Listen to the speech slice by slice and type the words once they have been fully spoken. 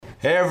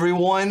Hey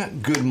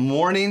everyone, good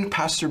morning.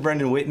 Pastor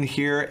Brendan Whitten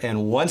here,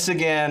 and once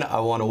again, I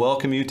want to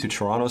welcome you to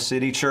Toronto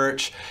City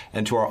Church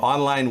and to our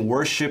online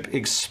worship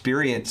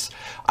experience.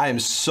 I am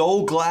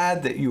so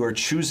glad that you are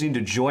choosing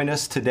to join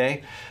us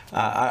today.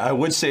 I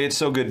would say it's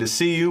so good to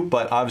see you,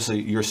 but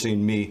obviously you're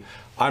seeing me.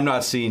 I'm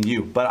not seeing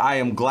you, but I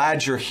am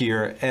glad you're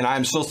here, and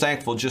I'm so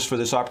thankful just for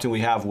this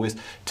opportunity we have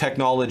with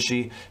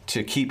technology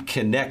to keep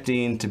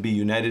connecting, to be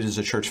united as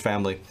a church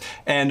family.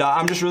 And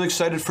I'm just really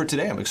excited for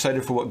today. I'm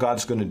excited for what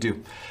God's going to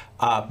do.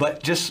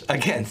 But just,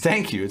 again,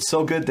 thank you. It's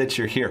so good that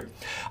you're here.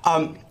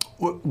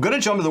 We're going to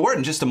jump into the Word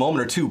in just a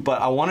moment or two,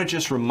 but I want to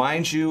just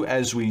remind you,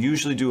 as we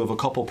usually do, of a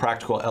couple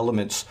practical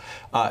elements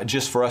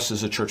just for us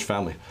as a church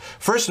family.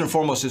 First and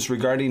foremost, it's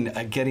regarding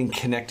getting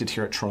connected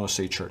here at Toronto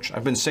City Church.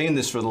 I've been saying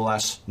this for the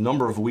last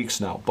number of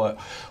weeks now, but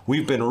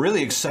we've been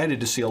really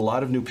excited to see a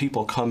lot of new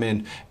people come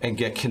in and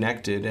get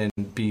connected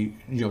and be,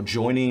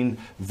 joining,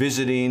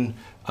 visiting,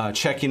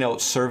 checking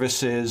out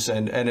services.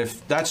 And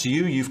if that's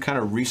you, you've kind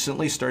of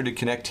recently started to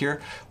connect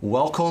here,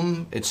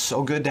 welcome. It's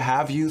so good to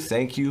have you.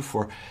 Thank you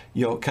for,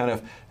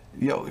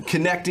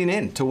 connecting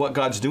in to what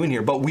God's doing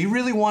here. But we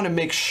really want to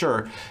make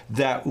sure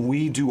that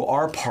we do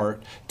our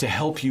part to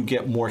help you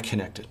get more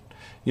connected.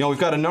 We've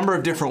got a number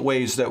of different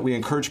ways that we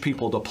encourage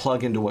people to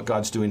plug into what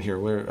God's doing here.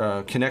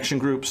 We're connection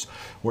groups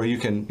where you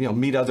can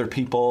meet other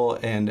people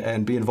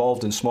and be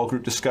involved in small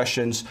group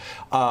discussions,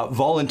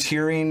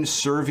 volunteering,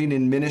 serving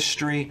in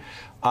ministry,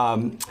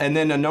 and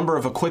then a number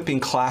of equipping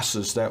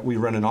classes that we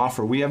run and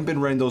offer. We haven't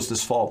been running those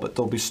this fall, but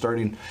they'll be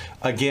starting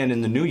again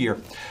in the new year.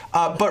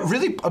 But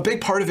really a big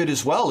part of it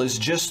as well is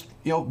just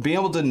being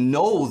able to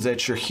know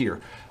that you're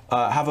here.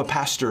 Have a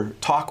pastor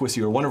talk with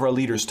you or one of our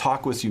leaders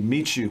talk with you,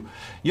 meet you.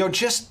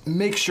 Just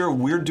make sure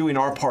we're doing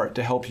our part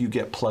to help you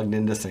get plugged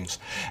into things.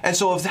 And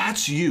so if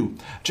that's you,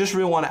 just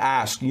really want to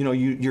ask,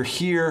 you're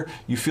here,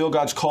 you feel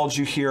God's called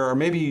you here, or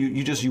maybe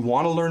you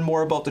want to learn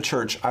more about the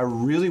church. I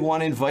really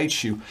want to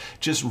invite you,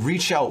 just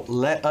reach out,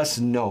 let us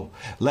know.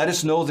 Let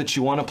us know that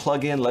you want to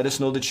plug in, let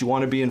us know that you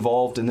want to be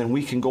involved, and then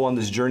we can go on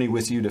this journey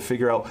with you to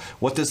figure out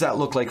what does that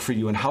look like for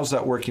you and how's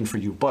that working for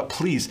you. But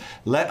please,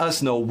 let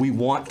us know. We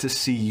want to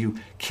see you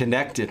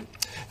connected.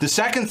 The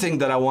second thing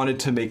that I wanted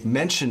to make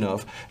mention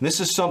of, and this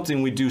is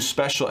something we do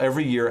special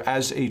every year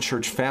as a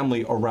church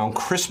family around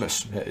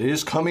Christmas. It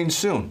is coming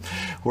soon.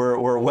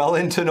 We're well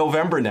into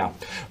November now.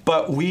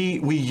 But we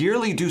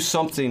yearly do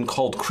something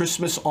called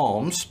Christmas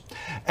Alms.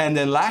 And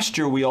then last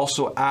year we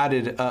also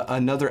added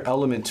another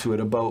element to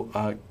it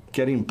about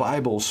getting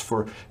Bibles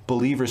for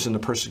believers in the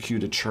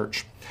persecuted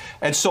church.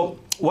 And so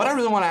what I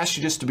really want to ask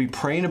you just to be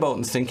praying about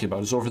and thinking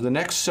about is over the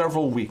next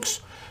several weeks,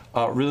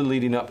 really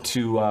leading up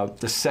to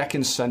the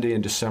second Sunday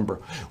in December,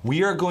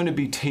 we are going to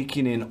be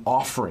taking in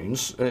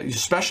offerings,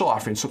 special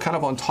offerings, so kind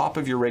of on top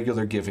of your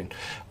regular giving.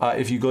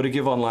 If you go to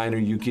give online or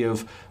you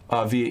give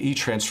via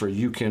e-transfer,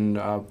 you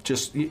can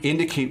just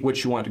indicate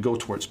what you want to go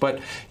towards. But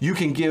you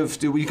can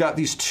give, we got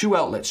these two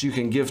outlets. You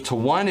can give to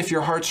one if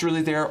your heart's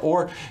really there,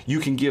 or you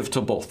can give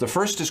to both. The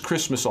first is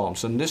Christmas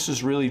Alms, and this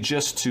is really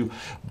just to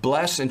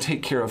bless and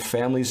take care of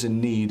families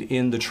in need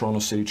in the Toronto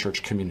City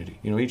Church community.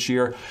 Each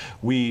year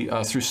we,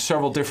 through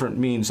several different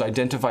means,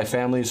 identify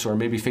families who are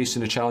maybe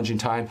facing a challenging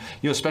time,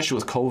 especially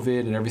with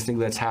COVID and everything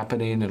that's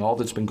happening and all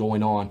that's been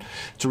going on,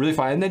 to really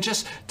find, and then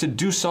just to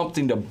do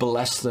something to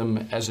bless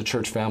them as a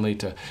church family,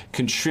 to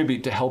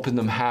contribute to helping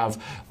them have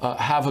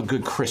a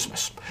good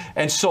Christmas.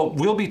 And so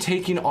we'll be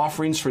taking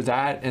offerings for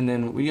that, and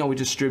then we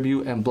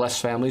distribute and bless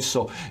families.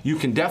 So you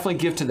can definitely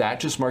give to that.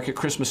 Just mark it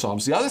Christmas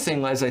Alms. The other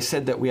thing, as I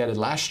said, that we added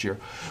last year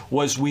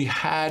was we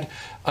had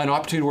an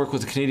opportunity to work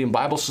with the Canadian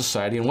Bible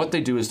Society, and what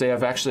they do is they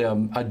have actually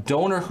a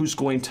donor who's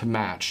going to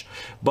match.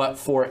 But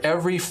for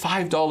every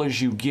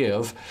 $5 you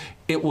give,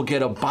 it will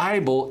get a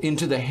Bible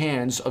into the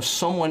hands of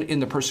someone in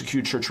the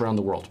persecuted church around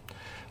the world.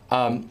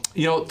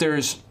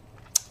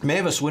 Many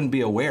of us wouldn't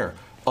be aware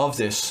of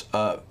this,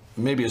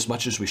 maybe as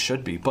much as we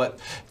should be, but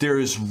there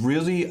is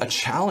really a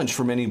challenge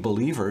for many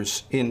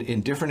believers in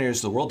different areas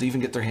of the world to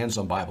even get their hands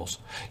on Bibles.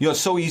 It's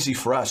so easy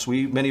for us.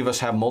 Many of us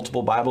have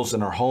multiple Bibles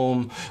in our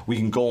home. We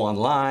can go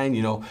online,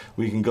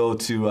 we can go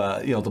to,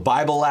 the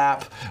Bible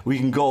app. We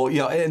can go,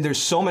 and there's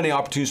so many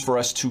opportunities for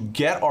us to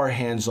get our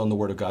hands on the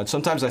Word of God.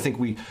 Sometimes I think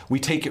we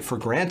take it for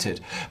granted,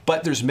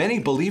 but there's many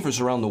believers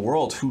around the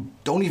world who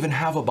don't even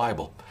have a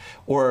Bible.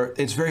 Or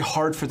it's very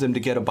hard for them to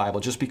get a Bible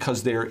just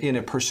because they're in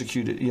a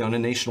persecuted, in a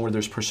nation where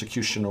there's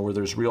persecution or where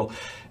there's real,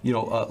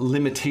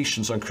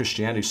 limitations on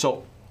Christianity.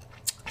 So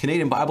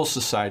Canadian Bible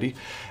Society,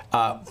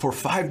 for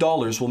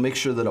 $5, we'll make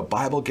sure that a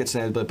Bible gets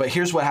in. But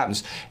here's what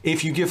happens.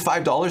 If you give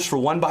 $5 for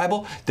one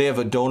Bible, they have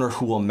a donor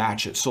who will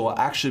match it. So it'll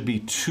actually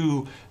be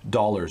 $2,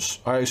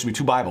 or it should be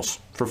two Bibles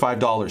for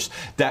 $5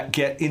 that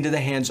get into the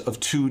hands of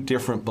two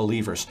different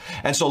believers.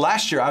 And so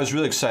last year, I was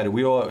really excited.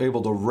 We were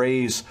able to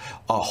raise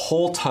a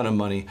whole ton of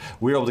money.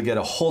 We were able to get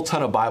a whole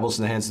ton of Bibles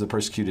in the hands of the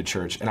persecuted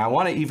church. And I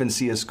want to even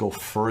see us go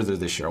further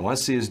this year. I want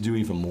to see us do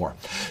even more.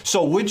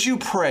 So would you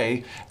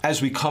pray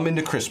as we come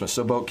into Christmas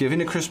about giving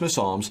to Christmas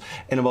Alms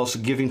and about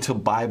giving to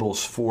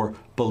Bibles for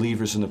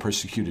believers in the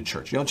persecuted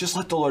church. Just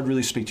let the Lord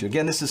really speak to you.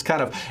 Again, this is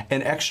kind of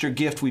an extra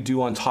gift we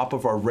do on top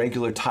of our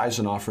regular tithes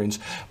and offerings,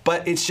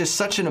 but it's just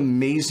such an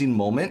amazing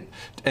moment,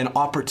 an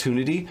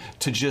opportunity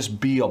to just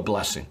be a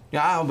blessing.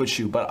 I don't know about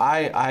you, but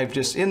I've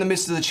just, in the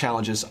midst of the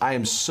challenges, I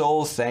am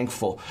so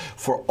thankful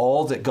for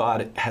all that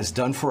God has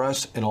done for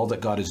us and all that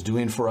God is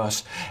doing for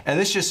us. And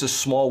this is just a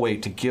small way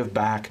to give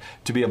back,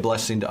 to be a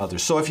blessing to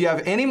others. So if you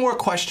have any more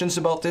questions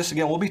about this,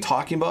 again, we'll be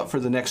talking about for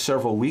the next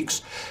several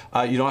weeks.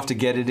 You don't have to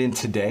get it in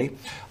today.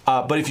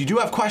 But if you do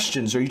have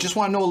questions or you just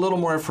want to know a little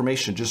more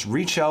information, just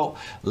reach out,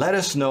 let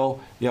us know,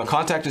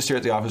 contact us here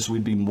at the office.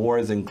 We'd be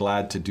more than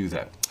glad to do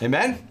that.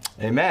 Amen?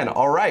 Amen.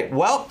 All right.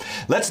 Well,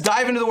 let's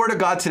dive into the Word of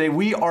God today.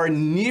 We are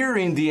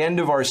nearing the end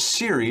of our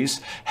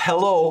series,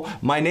 Hello,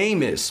 My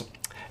Name Is.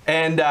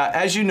 And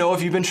as you know,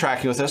 if you've been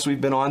tracking with us,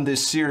 we've been on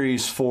this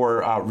series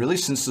for really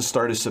since the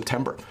start of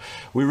September.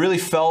 We really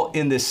felt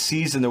in this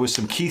season there was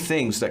some key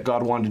things that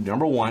God wanted to do.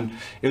 Number one,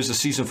 it was a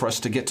season for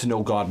us to get to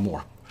know God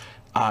more.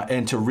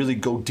 And to really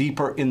go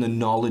deeper in the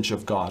knowledge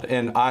of God.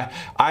 And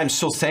I'm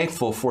so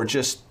thankful for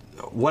just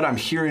what I'm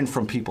hearing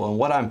from people and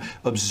what I'm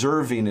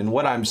observing and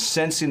what I'm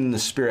sensing in the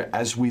Spirit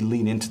as we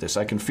lean into this.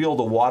 I can feel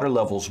the water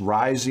levels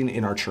rising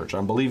in our church.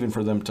 I'm believing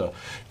for them to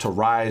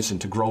rise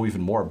and to grow even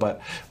more,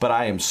 but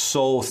I am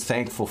so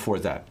thankful for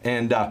that.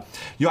 And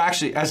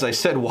actually, as I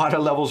said, water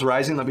levels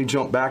rising, let me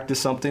jump back to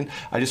something.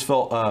 I just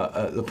felt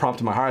the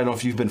prompt in my heart. I don't know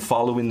if you've been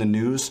following the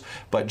news,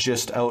 but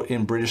just out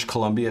in British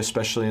Columbia,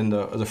 especially in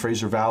the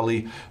Fraser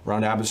Valley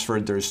around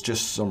Abbotsford, there's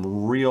just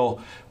some real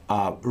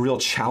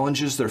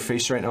challenges they're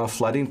facing right now of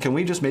flooding. Can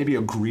we just maybe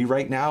agree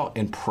right now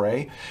and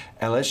pray?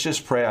 And let's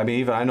just pray. I mean,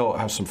 even I know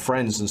I have some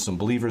friends and some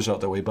believers out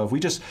that way, but if we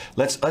just,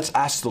 let's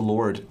ask the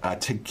Lord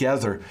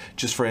together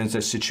just for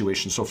this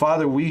situation. So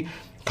Father, we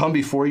come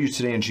before you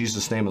today in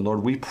Jesus' name. And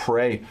Lord, we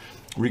pray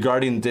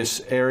regarding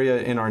this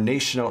area in our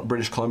nation out in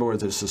British Columbia where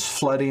this is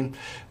flooding,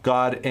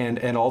 God,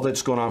 and all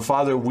that's going on.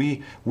 Father,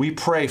 we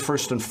pray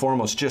first and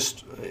foremost,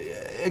 just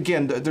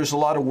again, there's a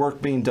lot of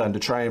work being done to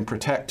try and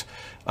protect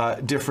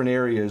different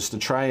areas, to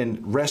try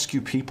and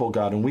rescue people,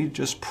 God. And we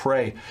just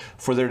pray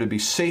for there to be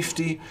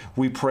safety.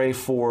 We pray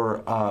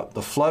for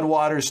the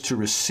floodwaters to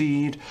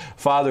recede.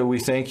 Father, we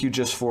thank you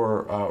just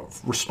for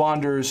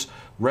responders,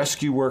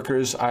 rescue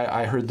workers.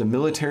 I heard the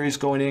military's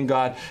going in,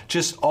 God.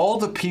 Just all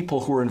the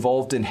people who are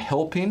involved in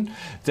helping,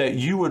 that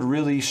you would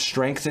really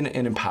strengthen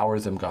and empower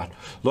them, God.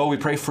 Lord, we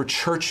pray for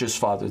churches,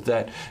 Father,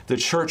 that the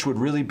church would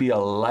really be a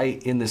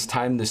light in this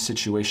time, this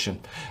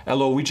situation. And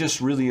Lord, we just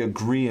really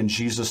agree in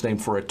Jesus' name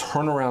for a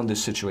turnaround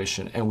this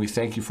situation. And we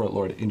thank you for it,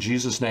 Lord. In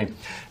Jesus' name.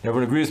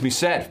 Everyone agree with me,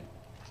 said.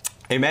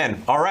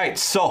 Amen. All right,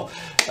 so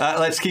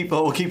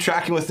we'll keep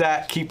tracking with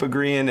that, keep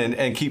agreeing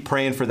and keep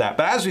praying for that.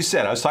 But as we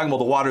said, I was talking about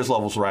the water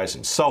levels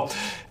rising. So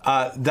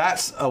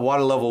that's a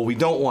water level we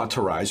don't want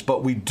to rise,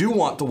 but we do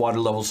want the water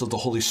levels of the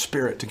Holy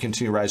Spirit to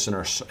continue to rise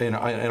in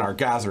our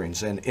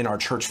gatherings and in our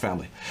church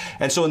family.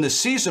 And so in this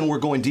season, we're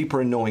going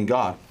deeper in knowing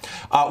God.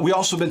 We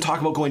also have been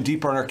talking about going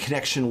deeper in our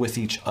connection with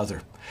each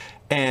other.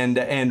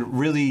 And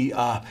really,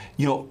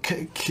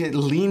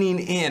 leaning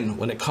in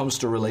when it comes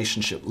to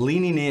relationship,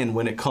 leaning in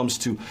when it comes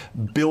to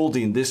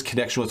building this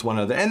connection with one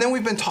another. And then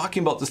we've been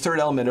talking about the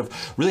third element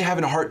of really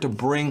having a heart to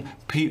bring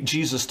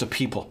Jesus to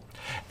people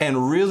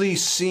and really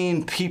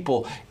seeing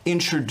people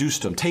introduce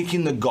them,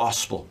 taking the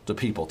gospel to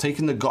people,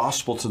 taking the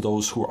gospel to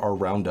those who are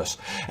around us.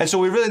 And so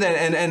we really,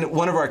 and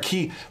one of our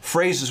key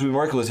phrases we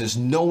work with is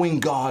knowing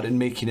God and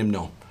making him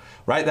known.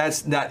 Right?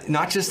 That's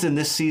not just in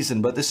this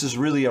season, but this is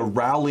really a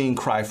rallying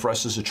cry for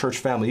us as a church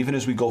family, even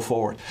as we go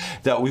forward,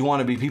 that we want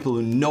to be people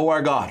who know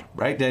our God,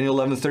 right? Daniel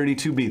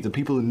 11:32b, the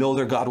people who know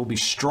their God will be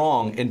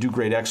strong and do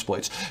great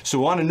exploits. So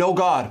we want to know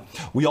God.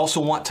 We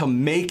also want to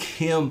make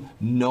him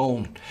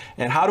known.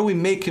 And how do we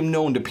make him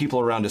known to people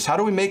around us? How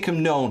do we make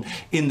him known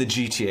in the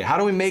GTA? How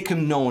do we make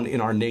him known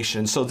in our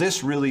nation? So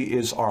this really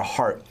is our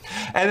heart.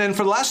 And then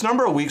for the last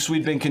number of weeks,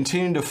 we've been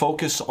continuing to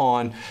focus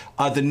on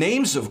the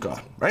names of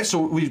God, right? So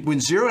we've been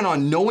zeroing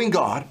on knowing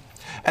God,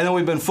 and then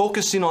we've been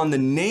focusing on the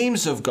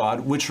names of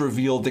God, which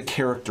reveal the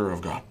character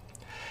of God.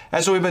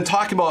 And so we've been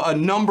talking about a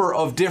number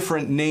of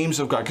different names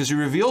of God because he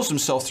reveals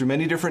himself through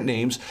many different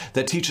names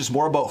that teach us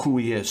more about who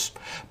he is.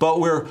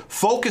 But we're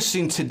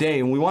focusing today,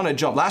 and we want to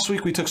jump. Last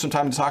week we took some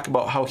time to talk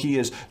about how he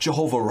is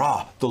Jehovah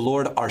Ra, the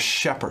Lord our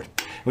shepherd.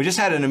 We just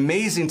had an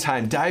amazing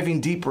time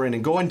diving deeper in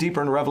and going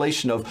deeper in the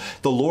revelation of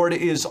the Lord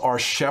is our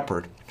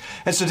shepherd.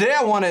 And so today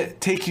I want to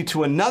take you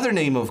to another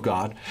name of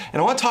God, and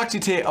I want to talk to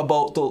you today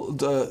about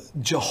the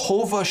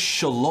Jehovah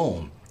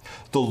Shalom,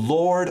 the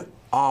Lord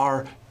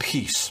our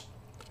peace.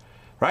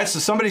 Right? So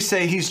somebody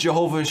say he's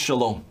Jehovah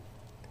Shalom.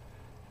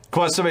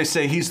 Come on, somebody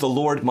say he's the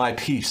Lord my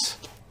peace.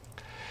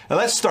 Now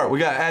let's start.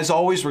 As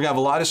always, we're going to have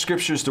a lot of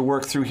scriptures to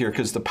work through here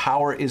because the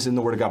power is in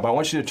the Word of God. But I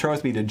want you to turn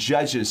with me to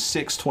Judges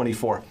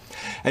 6:24.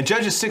 And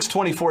Judges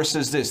 6:24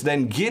 says this,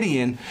 Then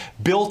Gideon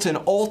built an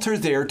altar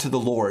there to the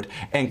Lord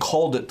and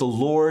called it, The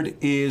Lord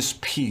is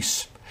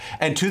Peace.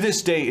 And to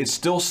this day it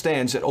still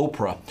stands at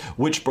Ophrah,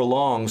 which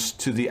belongs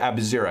to the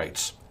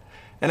Abiezrites.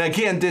 And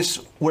again, this,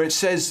 where it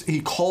says he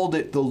called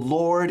it the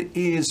Lord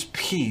is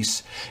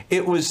peace,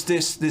 it was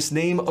this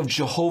name of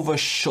Jehovah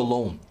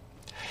Shalom,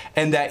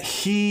 and that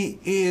he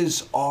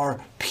is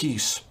our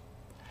peace.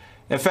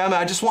 And family,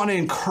 I just want to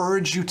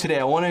encourage you today.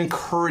 I want to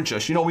encourage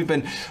us. You know, we've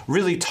been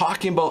really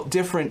talking about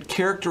different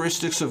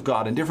characteristics of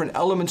God and different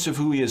elements of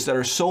who he is that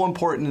are so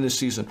important in this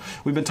season.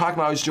 We've been talking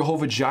about how he's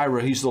Jehovah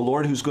Jireh. He's the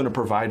Lord who's going to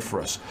provide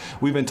for us.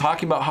 We've been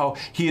talking about how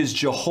he is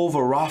Jehovah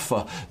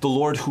Rapha, the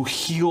Lord who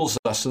heals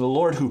us and the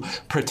Lord who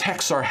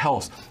protects our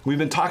health. We've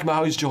been talking about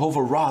how he's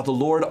Jehovah Ra, the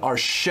Lord our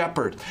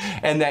shepherd,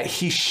 and that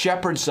he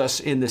shepherds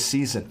us in this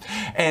season.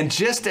 And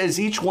just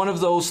as each one of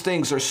those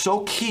things are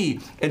so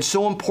key and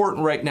so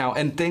important right now,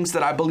 and things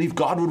that I believe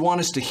God would want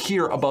us to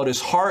hear about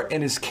his heart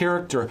and his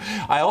character,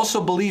 I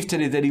also believe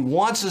today that he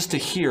wants us to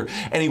hear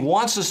and he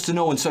wants us to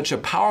know in such a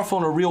powerful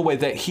and a real way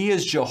that he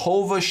is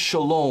Jehovah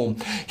Shalom.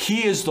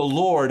 He is the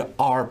Lord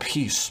our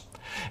peace.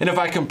 And if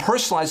I can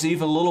personalize it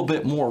even a little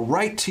bit more,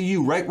 right to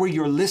you, right where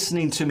you're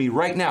listening to me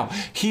right now,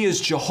 he is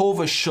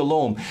Jehovah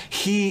Shalom.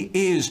 He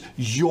is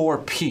your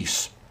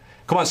peace.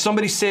 Come on,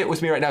 somebody say it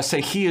with me right now.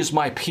 Say, he is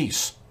my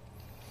peace.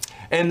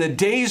 And the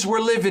days we're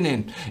living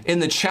in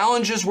the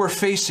challenges we're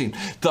facing,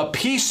 the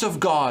peace of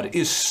God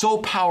is so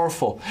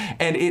powerful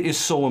and it is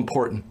so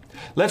important.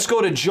 Let's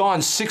go to John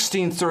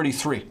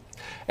 16:33.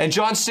 And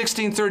John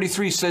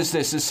 16:33 says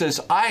this. It says,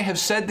 I have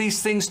said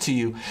these things to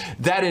you,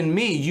 that in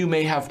me you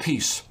may have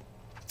peace.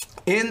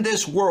 In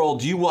this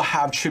world you will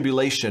have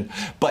tribulation,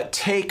 but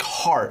take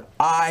heart,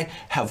 I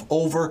have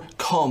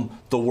overcome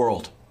the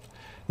world.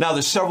 Now,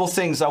 there's several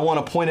things I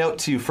want to point out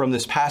to you from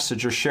this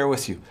passage or share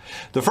with you.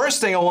 The first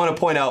thing I want to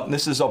point out, and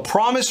this is a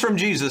promise from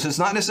Jesus. It's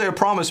not necessarily a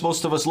promise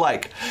most of us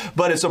like,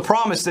 but it's a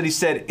promise that he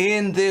said,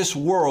 in this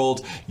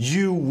world,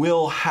 you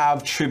will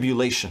have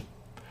tribulation.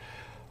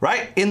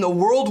 Right? In the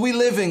world we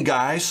live in,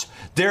 guys,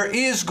 there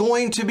is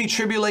going to be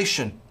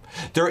tribulation.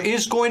 There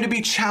is going to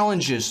be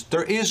challenges.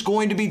 There is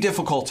going to be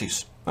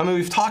difficulties. I mean,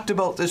 we've talked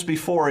about this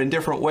before in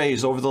different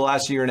ways over the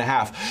last year and a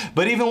half,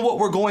 but even what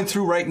we're going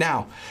through right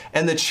now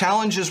and the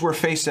challenges we're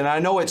facing, I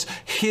know it's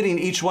hitting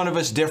each one of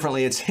us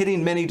differently. It's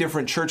hitting many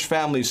different church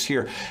families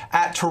here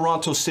at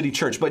Toronto City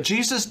Church. But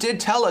Jesus did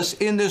tell us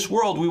in this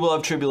world we will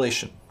have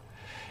tribulation.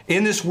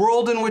 In this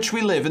world in which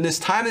we live, in this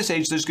time, this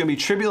age, there's going to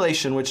be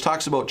tribulation, which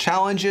talks about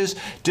challenges,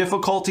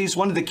 difficulties.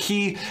 One of the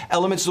key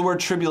elements of the word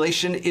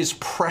tribulation is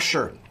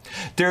pressure.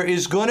 There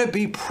is going to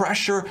be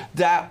pressure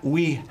that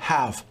we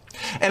have.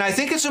 And I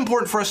think it's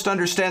important for us to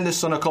understand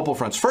this on a couple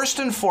fronts. First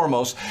and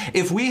foremost,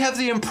 if we have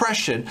the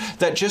impression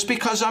that just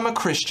because I'm a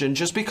Christian,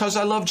 just because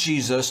I love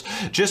Jesus,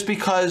 just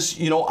because,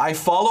 I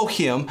follow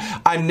him,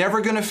 I'm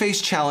never going to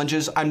face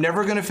challenges, I'm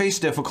never going to face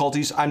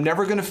difficulties, I'm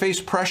never going to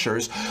face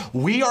pressures,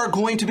 we are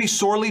going to be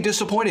sorely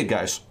disappointed,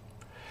 guys.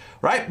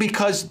 Right?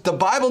 Because the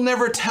Bible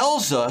never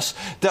tells us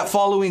that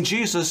following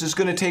Jesus is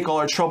going to take all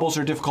our troubles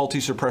or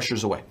difficulties or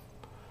pressures away.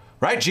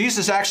 Right?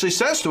 Jesus actually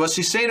says to us,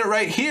 he's saying it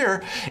right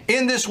here,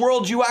 in this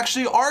world you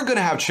actually are going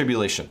to have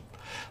tribulation.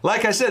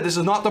 Like I said, this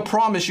is not the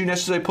promise you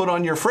necessarily put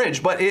on your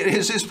fridge, but it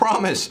is his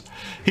promise.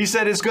 He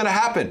said it's going to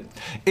happen.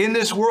 In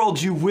this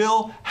world, you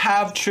will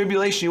have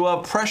tribulation, you will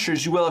have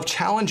pressures, you will have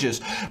challenges.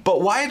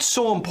 But why it's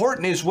so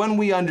important is when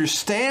we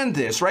understand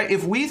this, right?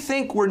 If we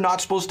think we're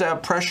not supposed to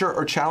have pressure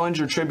or challenge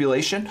or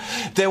tribulation,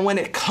 then when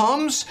it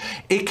comes,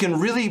 it can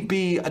really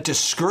be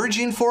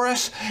discouraging for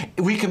us.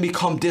 We can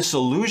become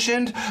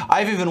disillusioned.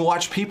 I've even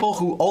watched people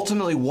who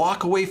ultimately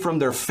walk away from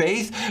their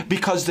faith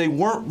because they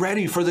weren't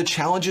ready for the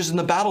challenges and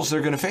the battles they're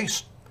going to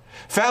face.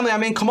 Family, I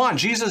mean, come on.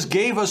 Jesus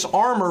gave us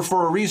armor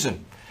for a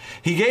reason.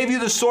 He gave you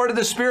the sword of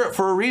the Spirit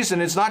for a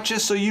reason. It's not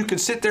just so you can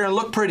sit there and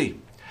look pretty.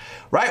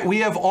 Right? We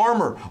have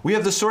armor. We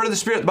have the sword of the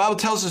Spirit. The Bible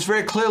tells us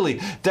very clearly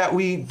that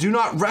we do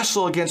not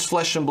wrestle against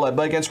flesh and blood,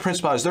 but against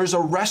principalities. There's a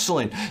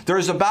wrestling. There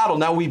is a battle.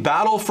 Now, we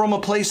battle from a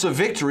place of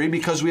victory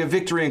because we have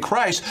victory in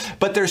Christ,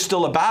 but there's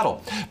still a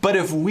battle. But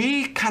if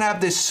we kind of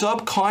have this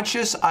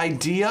subconscious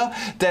idea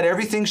that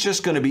everything's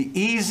just going to be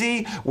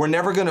easy, we're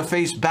never going to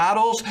face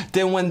battles,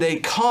 then when they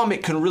come,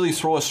 it can really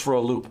throw us for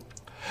a loop.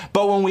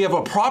 But when we have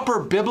a proper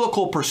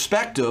biblical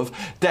perspective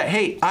that,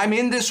 hey, I'm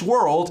in this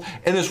world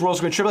and this world's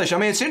going to be tribulation. I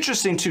mean, it's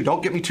interesting too.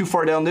 Don't get me too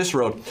far down this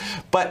road.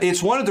 But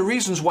it's one of the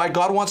reasons why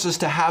God wants us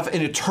to have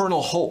an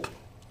eternal hope,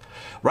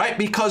 right?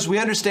 Because we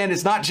understand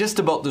it's not just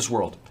about this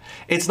world.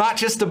 It's not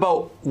just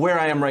about where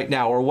I am right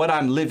now or what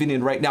I'm living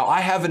in right now.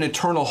 I have an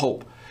eternal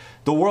hope.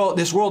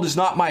 This world is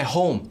not my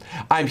home.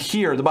 I'm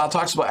here. The Bible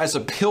talks about as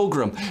a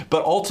pilgrim,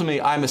 but ultimately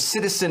I'm a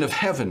citizen of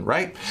heaven,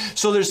 right?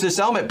 So there's this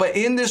element, but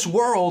in this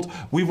world,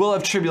 we will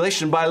have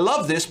tribulation. But I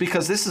love this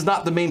because this is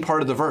not the main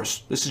part of the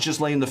verse. This is just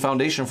laying the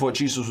foundation for what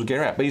Jesus was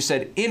getting at. But he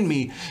said, in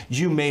me,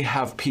 you may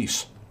have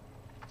peace.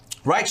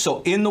 Right?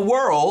 So in the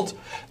world,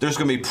 there's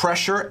going to be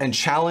pressure and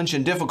challenge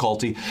and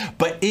difficulty.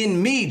 But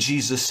in me,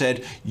 Jesus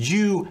said,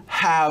 you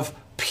have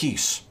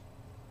peace.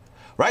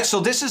 Right?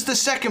 So this is the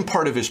second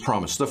part of his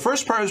promise. The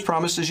first part of his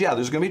promise is, yeah,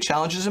 there's going to be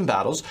challenges and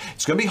battles.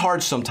 It's going to be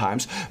hard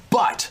sometimes,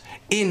 but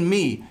in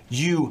me,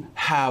 you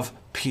have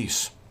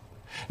peace.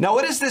 Now,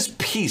 what is this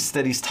peace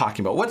that he's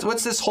talking about?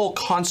 What's this whole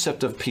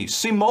concept of peace?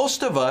 See,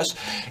 most of us,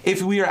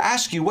 if we were to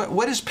ask you,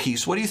 what is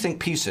peace? What do you think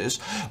peace is?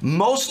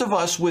 Most of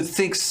us would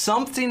think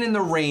something in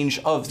the range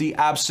of the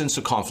absence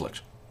of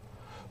conflict.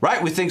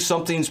 Right? We think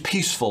something's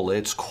peaceful,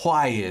 it's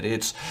quiet,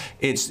 it's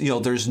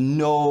there's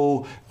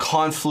no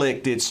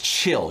conflict, it's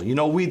chill.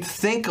 We'd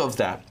think of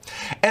that.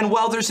 And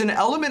while there's an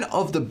element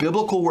of the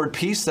biblical word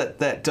peace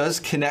that does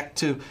connect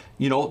to,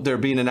 there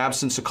being an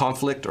absence of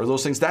conflict or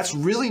those things, that's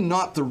really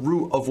not the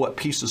root of what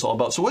peace is all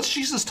about. So what's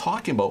Jesus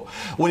talking about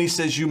when he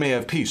says you may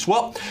have peace?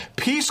 Well,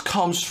 peace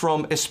comes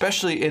from,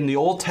 especially in the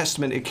Old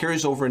Testament, it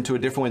carries over into a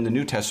different way in the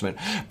New Testament,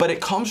 but it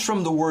comes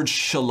from the word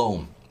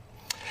shalom.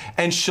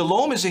 And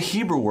shalom is a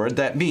Hebrew word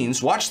that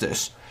means, watch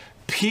this,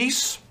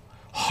 peace,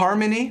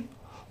 harmony,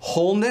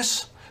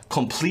 wholeness,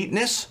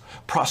 completeness,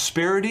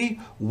 prosperity,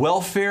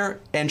 welfare,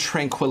 and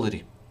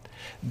tranquility.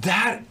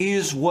 That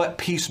is what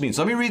peace means.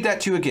 Let me read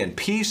that to you again.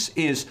 Peace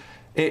is,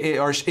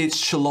 it's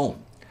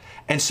shalom.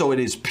 And so it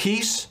is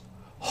peace,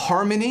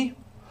 harmony,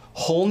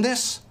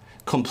 wholeness,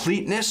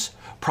 completeness,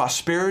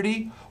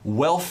 prosperity,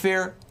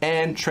 welfare,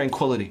 and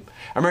tranquility.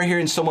 I remember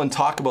hearing someone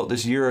talk about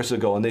this years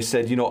ago, and they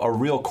said, a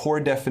real core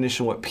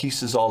definition of what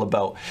peace is all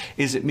about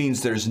is it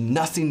means there's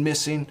nothing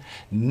missing,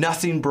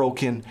 nothing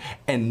broken,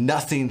 and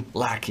nothing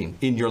lacking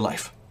in your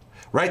life.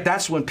 Right?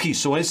 That's when peace.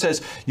 So when it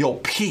says,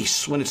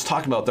 peace, when it's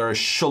talking about there is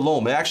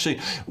shalom, it actually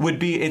would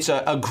be, it's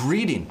a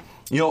greeting,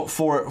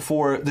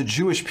 for the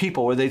Jewish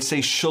people, where they'd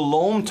say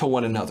shalom to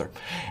one another.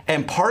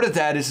 And part of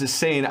that is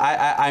saying,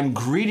 I'm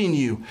greeting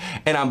you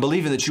and I'm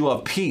believing that you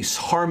have peace,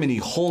 harmony,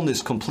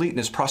 wholeness,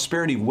 completeness,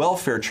 prosperity,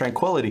 welfare,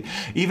 tranquility.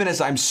 Even as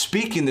I'm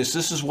speaking this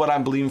is what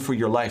I'm believing for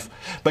your life.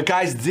 But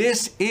guys,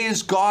 this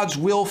is God's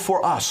will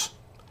for us.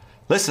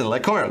 Listen,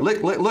 come here,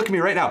 look at me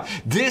right now.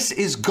 This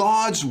is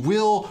God's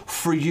will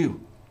for you.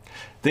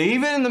 That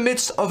even in the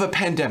midst of a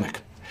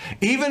pandemic,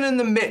 even in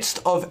the midst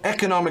of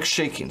economic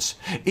shakings,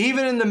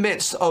 even in the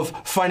midst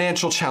of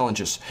financial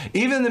challenges,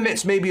 even in the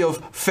midst maybe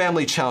of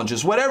family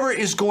challenges, whatever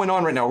is going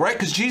on right now, right?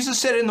 Because Jesus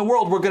said in the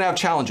world we're going to have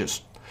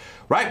challenges,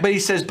 right? But he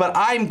says, but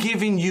I'm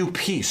giving you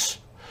peace,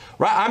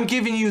 right? I'm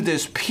giving you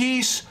this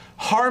peace,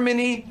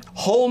 harmony,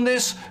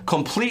 wholeness,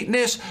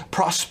 completeness,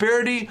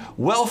 prosperity,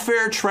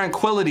 welfare,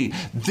 tranquility.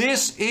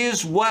 This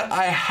is what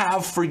I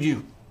have for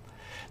you.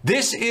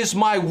 This is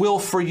my will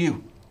for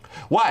you.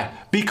 Why?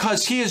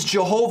 Because he is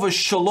Jehovah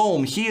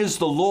Shalom. He is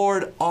the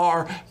Lord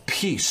our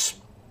peace.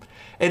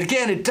 And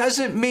again, it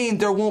doesn't mean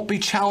there won't be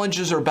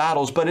challenges or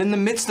battles, but in the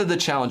midst of the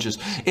challenges,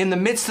 in the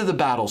midst of the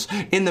battles,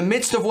 in the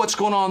midst of what's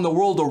going on in the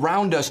world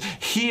around us,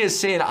 he is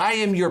saying, I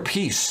am your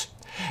peace.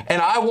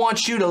 And I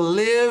want you to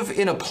live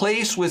in a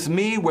place with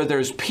me where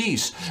there's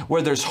peace,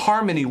 where there's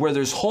harmony, where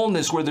there's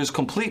wholeness, where there's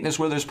completeness,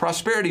 where there's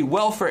prosperity,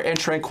 welfare, and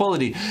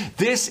tranquility.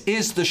 This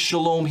is the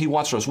shalom he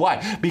wants for us.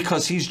 Why?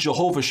 Because he's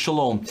Jehovah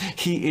Shalom.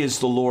 He is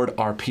the Lord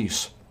our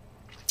peace.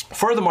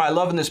 Furthermore, I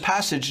love in this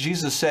passage,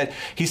 Jesus said,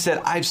 he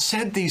said, I've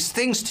said these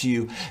things to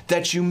you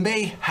that you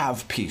may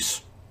have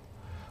peace.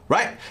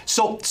 Right?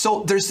 So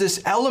there's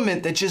this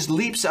element that just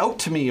leaps out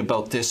to me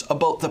about this,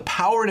 about the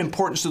power and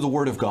importance of the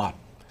Word of God.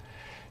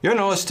 You'll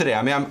notice today,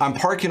 I'm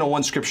parking on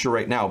one scripture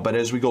right now, but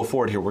as we go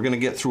forward here, we're going to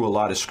get through a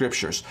lot of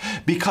scriptures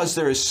because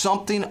there is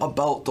something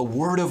about the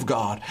Word of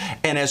God.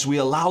 And as we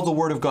allow the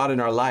Word of God in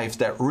our life,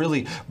 that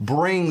really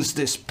brings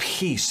this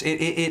peace.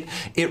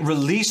 It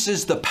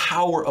releases the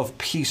power of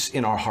peace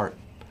in our heart.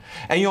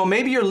 And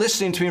maybe you're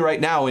listening to me right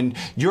now and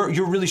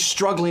you're really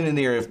struggling in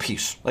the area of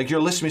peace. Like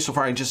you're listening to me so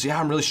far and just,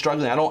 I'm really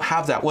struggling. I don't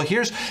have that. Well,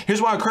 here's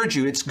what I encourage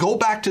you. It's go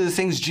back to the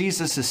things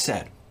Jesus has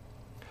said.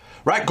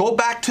 Right? Go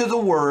back to the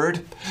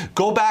Word,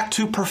 go back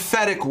to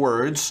prophetic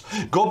words,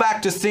 go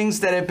back to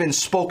things that have been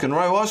spoken,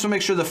 right? We'll also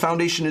make sure the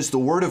foundation is the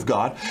Word of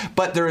God,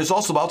 but there is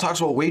also, the Bible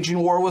talks about waging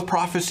war with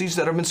prophecies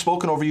that have been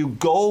spoken over you.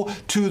 Go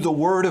to the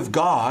Word of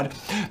God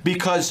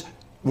because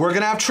we're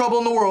going to have trouble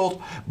in the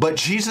world, but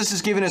Jesus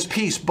has given us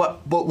peace.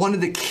 But one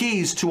of the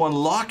keys to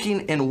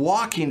unlocking and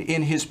walking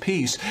in his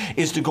peace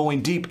is to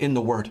going deep in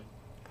the Word.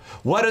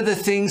 What are the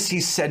things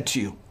he said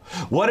to you?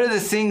 What are the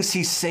things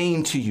he's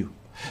saying to you?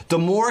 The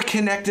more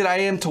connected I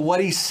am to what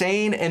he's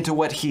saying and to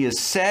what he has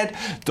said,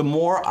 the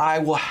more I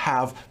will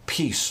have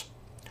peace.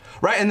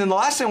 Right? And then the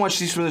last thing I want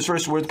you to see from this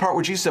verse, where the part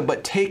where Jesus said,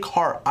 but take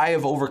heart, I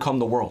have overcome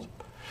the world.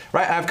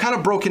 Right? I've kind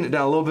of broken it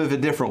down a little bit of a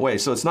different way,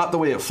 so it's not the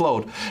way it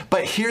flowed.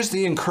 But here's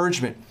the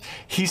encouragement.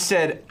 He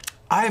said,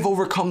 I have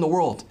overcome the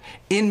world.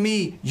 In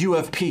me, you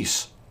have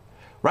peace.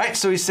 Right?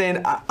 So he's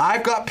saying,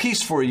 I've got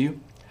peace for you.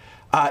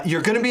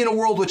 You're going to be in a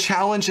world with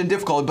challenge and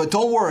difficulty, but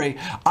don't worry,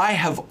 I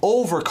have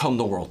overcome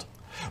the world.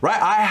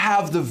 Right? I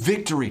have the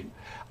victory.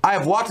 I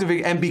have walked the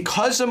victory. And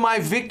because of my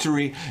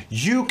victory,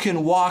 you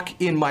can walk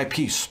in my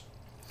peace.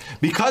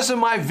 Because of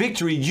my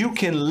victory, you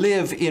can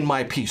live in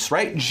my peace,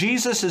 right?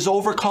 Jesus has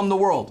overcome the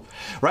world,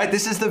 right?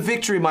 This is the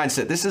victory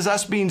mindset. This is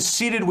us being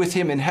seated with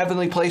him in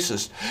heavenly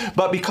places.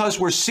 But because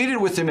we're seated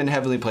with him in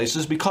heavenly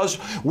places, because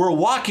we're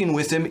walking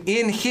with him,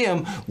 in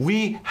him,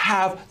 we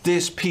have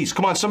this peace.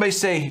 Come on, somebody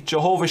say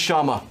Jehovah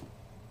Shammah.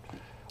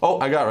 Oh,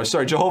 I got it.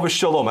 Sorry, Jehovah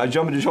Shalom. I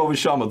jumped into Jehovah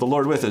Shammah, the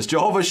Lord with us.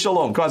 Jehovah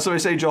Shalom. Come on, somebody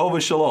say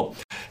Jehovah Shalom.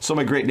 So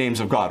many great names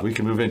of God we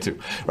can move into,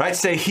 right?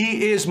 Say,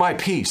 He is my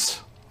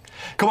peace.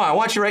 Come on, I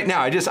want you right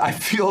now. I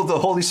feel the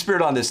Holy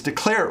Spirit on this.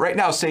 Declare it right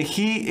now. Say,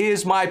 He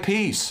is my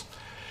peace.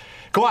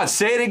 Come on,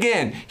 say it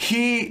again.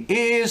 He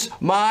is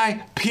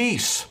my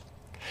peace.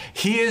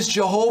 He is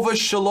Jehovah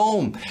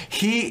Shalom.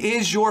 He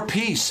is your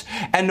peace.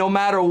 And no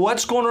matter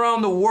what's going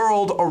around the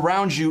world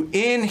around you,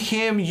 in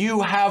Him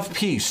you have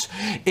peace.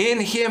 In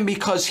Him,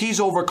 because He's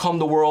overcome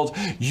the world,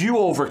 you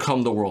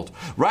overcome the world,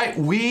 right?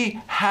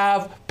 We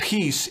have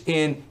peace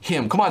in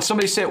Him. Come on,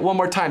 somebody say it one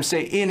more time.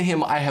 Say, in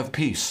Him I have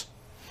peace.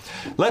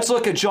 Let's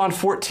look at John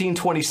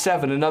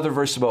 14:27, another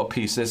verse about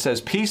peace. It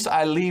says, peace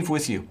I leave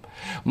with you.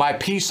 My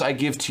peace I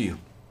give to you.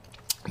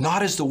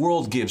 Not as the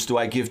world gives do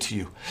I give to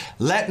you.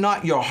 Let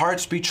not your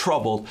hearts be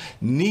troubled,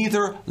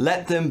 neither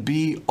let them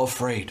be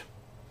afraid.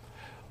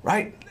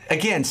 Right?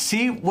 Again,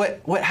 see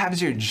what happens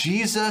here.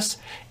 Jesus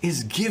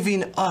is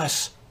giving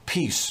us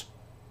peace.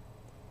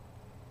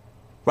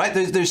 Right?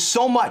 There's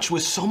so much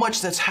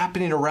that's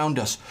happening around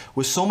us,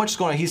 with so much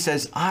going on. He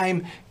says,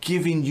 I'm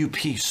giving you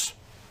peace.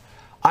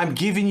 I'm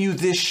giving you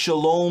this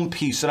shalom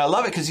peace. And I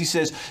love it because he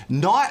says,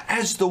 not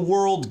as the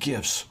world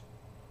gives.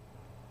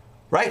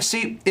 Right?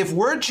 See, if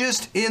we're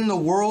just in the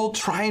world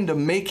trying to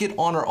make it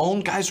on our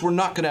own, guys, we're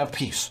not going to have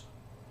peace.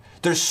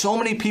 There's so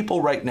many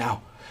people right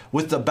now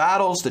with the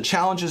battles, the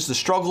challenges, the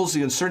struggles,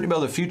 the uncertainty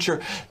about the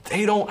future.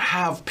 They don't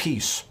have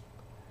peace.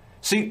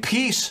 See,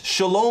 peace,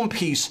 shalom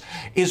peace,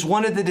 is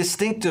one of the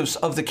distinctives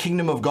of the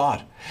kingdom of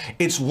God.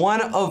 It's one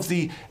of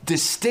the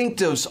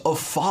distinctives of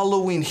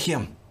following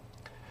Him.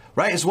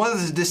 Right? It's one of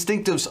the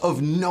distinctives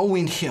of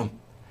knowing Him.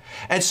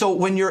 And so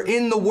when you're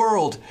in the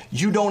world,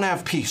 you don't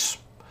have peace.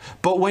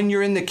 But when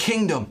you're in the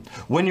kingdom,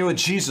 when you're with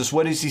Jesus,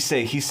 what does He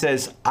say? He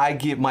says, I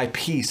give my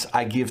peace,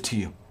 I give to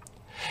you.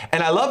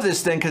 And I love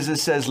this thing because it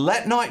says,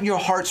 let not your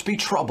hearts be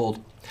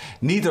troubled,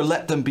 neither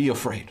let them be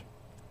afraid.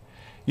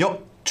 You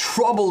know,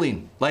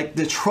 troubling, like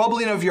the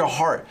troubling of your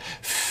heart,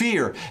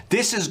 fear,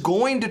 this is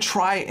going to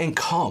try and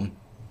come.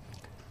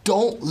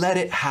 Don't let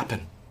it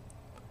happen.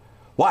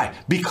 Why?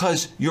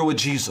 Because you're with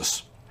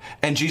Jesus.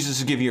 And Jesus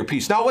is giving you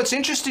peace. Now, what's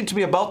interesting to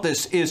me about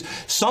this is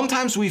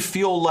sometimes we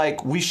feel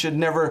like we should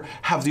never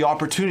have the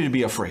opportunity to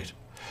be afraid,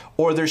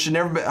 or there should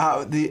never be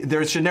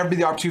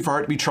the opportunity for our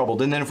heart to be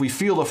troubled. And then if we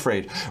feel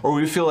afraid, or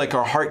we feel like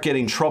our heart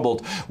getting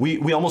troubled,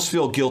 we almost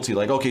feel guilty,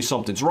 like, okay,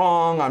 something's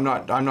wrong. I'm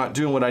not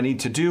doing what I need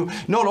to do.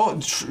 No,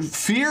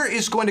 fear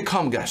is going to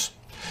come, guys.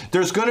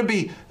 There's going to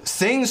be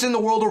things in the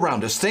world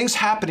around us, things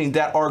happening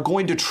that are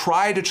going to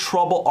try to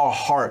trouble our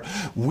heart.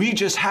 We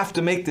just have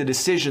to make the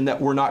decision that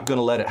we're not going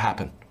to let it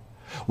happen.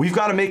 We've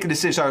got to make a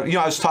decision. You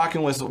know, I was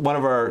talking with one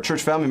of our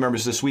church family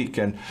members this week,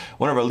 and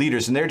one of our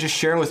leaders, and they're just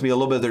sharing with me a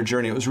little bit of their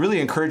journey. It was really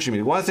encouraging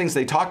me. One of the things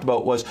they talked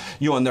about was,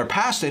 you know, in their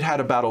past, they'd had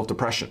a battle with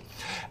depression.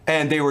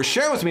 And they were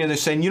sharing with me, and they're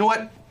saying, you know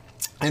what?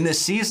 In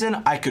this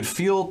season, I could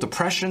feel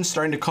depression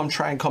starting to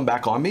try and come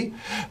back on me.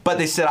 But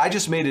they said, I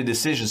just made a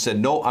decision, said,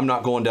 no, I'm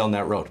not going down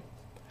that road.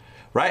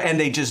 Right? And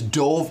they just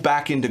dove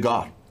back into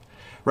God.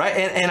 Right?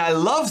 And I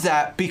love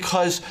that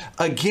because,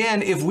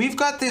 again, if we've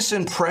got this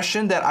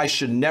impression that I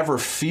should never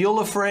feel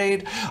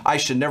afraid, I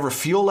should never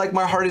feel like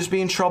my heart is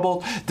being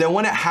troubled, then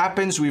when it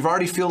happens, we've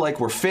already feel like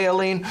we're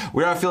failing,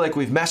 we already feel like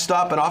we've messed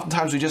up, and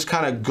oftentimes we just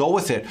kind of go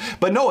with it.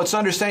 But no, it's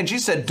understand.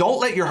 Jesus said,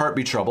 don't let your heart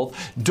be troubled.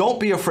 Don't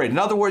be afraid. In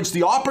other words,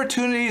 the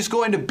opportunity is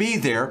going to be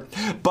there,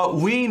 but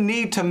we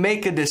need to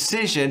make a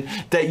decision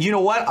that, you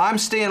know what, I'm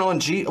staying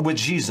with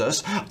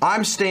Jesus.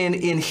 I'm staying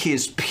in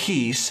His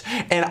peace,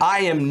 and I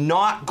am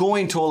not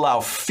going to allow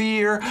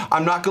fear.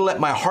 I'm not going to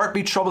let my heart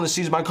be troubled in the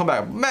season I come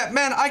back.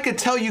 Man, I could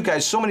tell you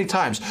guys so many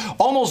times,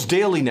 almost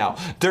daily now,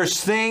 there's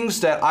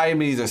things that I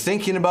am either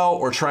thinking about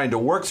or trying to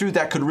work through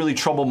that could really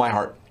trouble my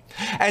heart.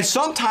 And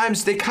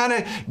sometimes they kind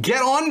of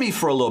get on me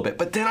for a little bit,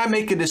 but then I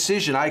make a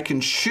decision. I can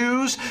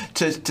choose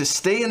to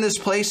stay in this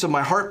place of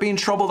my heart being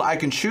troubled. I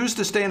can choose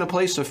to stay in a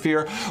place of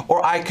fear,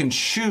 or I can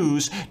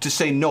choose to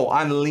say, no,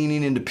 I'm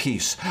leaning into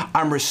peace.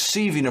 I'm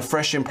receiving a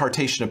fresh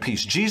impartation of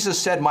peace. Jesus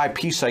said, my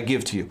peace I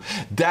give to you.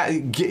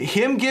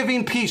 Him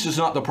giving peace is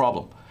not the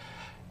problem.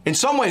 In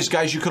some ways,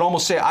 guys, you could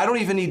almost say, I don't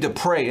even need to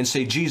pray and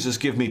say, Jesus,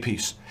 give me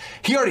peace.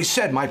 He already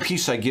said, my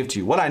peace I give to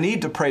you. What I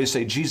need to pray is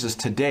say, Jesus,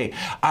 today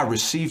I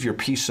receive your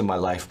peace in my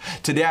life.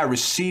 Today I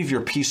receive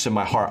your peace in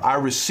my heart. I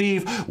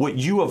receive what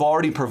you have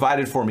already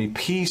provided for me.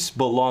 Peace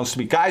belongs to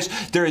me. Guys,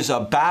 there is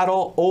a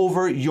battle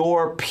over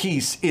your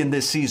peace in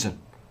this season.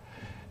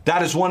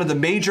 That is one of the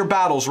major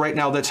battles right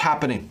now that's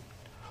happening.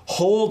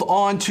 Hold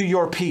on to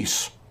your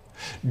peace.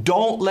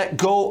 Don't let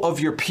go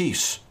of your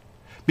peace.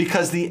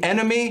 Because the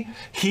enemy,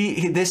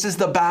 this is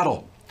the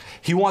battle.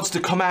 He wants to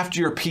come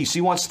after your peace.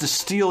 He wants to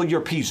steal your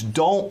peace.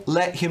 Don't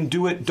let him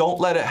do it. Don't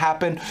let it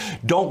happen.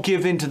 Don't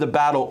give in to the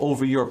battle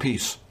over your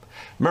peace.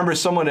 Remember,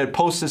 someone had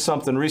posted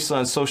something recently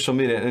on social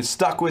media, and it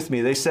stuck with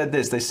me. They said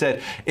this. They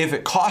said, if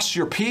it costs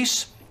your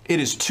peace, it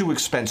is too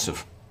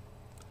expensive.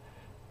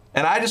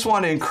 And I just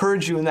want to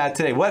encourage you in that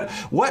today.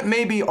 What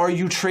maybe are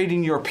you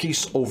trading your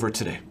peace over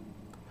today?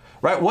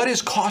 right? What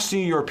is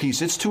costing you your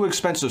peace? It's too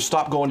expensive.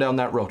 Stop going down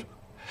that road.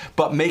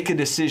 But make a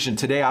decision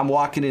today. I'm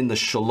walking in the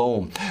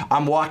shalom.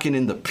 I'm walking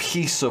in the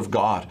peace of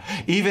God.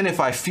 Even if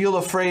I feel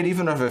afraid,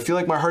 even if I feel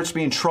like my heart's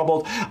being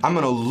troubled, I'm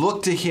going to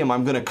look to Him.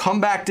 I'm going to come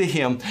back to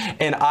Him,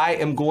 and I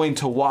am going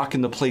to walk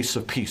in the place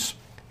of peace.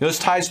 This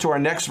ties to our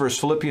next verse,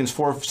 Philippians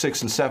 4,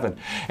 6, and 7.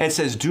 And it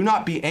says, do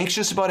not be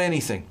anxious about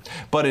anything,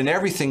 but in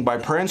everything, by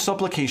prayer and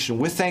supplication,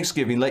 with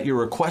thanksgiving, let your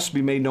requests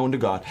be made known to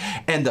God.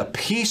 And the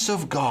peace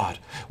of God,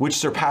 which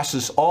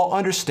surpasses all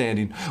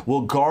understanding,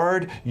 will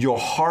guard your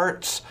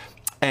hearts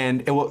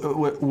and it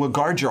will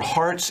guard your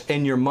hearts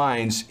and your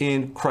minds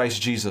in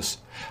Christ Jesus.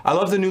 I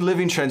love the New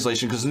Living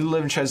Translation, because the New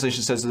Living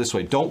Translation says it this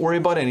way: don't worry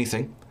about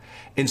anything.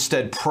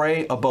 Instead,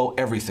 pray about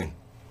everything.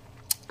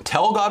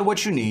 Tell God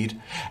what you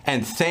need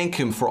and thank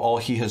Him for all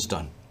He has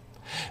done.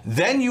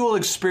 Then you will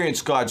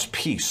experience God's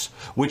peace,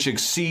 which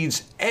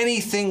exceeds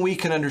anything we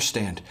can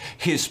understand.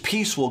 His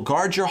peace will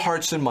guard your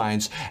hearts and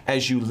minds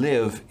as you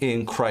live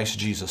in Christ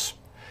Jesus.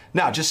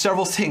 Now, just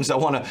several things I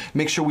want to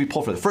make sure we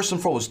pull from it. First and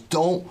foremost,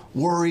 don't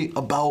worry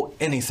about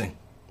anything.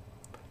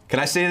 Can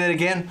I say that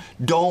again?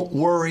 Don't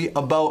worry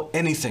about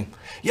anything.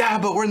 Yeah,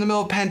 but we're in the middle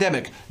of a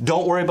pandemic.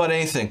 Don't worry about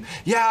anything.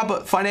 Yeah,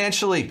 but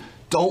financially,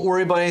 don't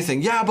worry about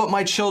anything. Yeah, but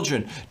my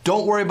children,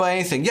 don't worry about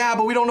anything. Yeah,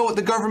 but we don't know what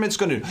the government's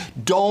going to do.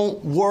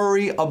 Don't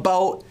worry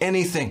about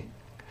anything.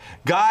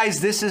 Guys,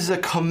 this is a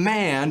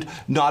command,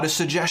 not a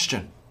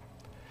suggestion.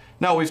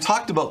 Now, we've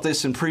talked about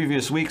this in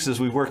previous weeks as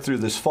we've worked through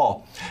this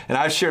fall, and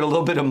I've shared a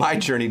little bit of my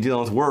journey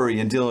dealing with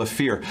worry and dealing with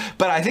fear.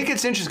 But I think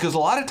it's interesting because a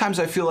lot of times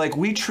I feel like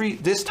we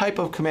treat this type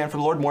of command from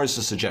the Lord more as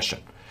a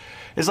suggestion.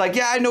 It's like,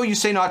 yeah, I know you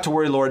say not to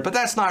worry, Lord, but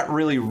that's not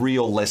really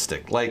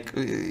realistic. Like,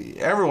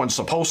 everyone's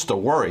supposed to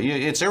worry.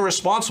 It's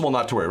irresponsible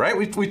not to worry,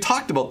 right? We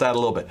talked about that a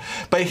little bit.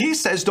 But He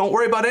says, don't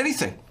worry about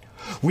anything.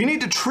 We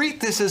need to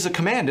treat this as a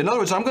command. In other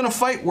words, I'm going to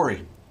fight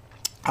worry.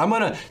 I'm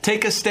going to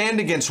take a stand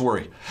against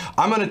worry.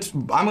 I'm going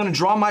to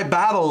draw my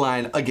battle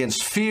line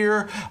against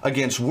fear,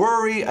 against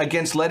worry,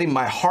 against letting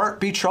my heart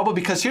be troubled.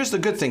 Because here's the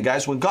good thing,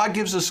 guys. When God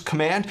gives us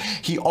command,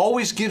 He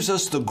always gives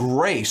us the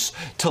grace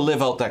to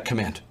live out that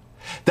command.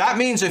 That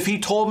means if He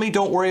told me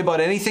don't worry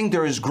about anything,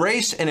 there is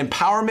grace and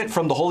empowerment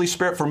from the Holy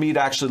Spirit for me to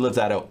actually live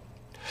that out.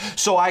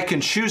 So I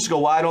can choose to go,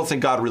 well, I don't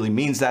think God really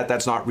means that.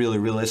 That's not really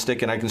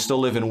realistic. And I can still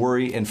live in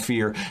worry and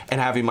fear and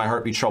having my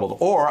heart be troubled.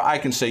 Or I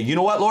can say, you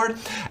know what, Lord?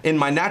 In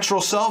my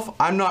natural self,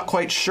 I'm not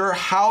quite sure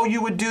how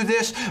you would do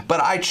this,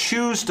 but I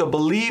choose to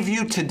believe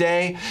you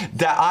today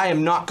that I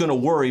am not going to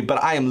worry,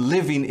 but I am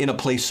living in a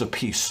place of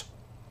peace.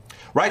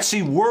 Right?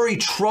 See, worry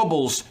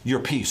troubles your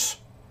peace.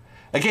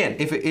 Again,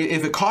 if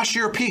it costs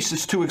you your peace,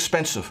 it's too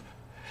expensive.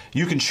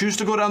 You can choose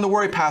to go down the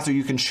worry path, or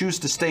you can choose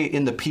to stay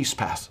in the peace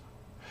path.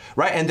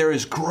 Right? And there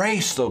is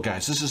grace, though,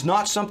 guys. This is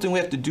not something we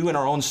have to do in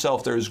our own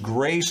self. There is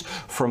grace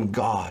from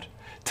God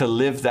to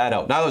live that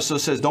out. Now, so it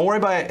says, don't worry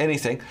about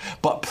anything,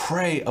 but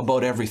pray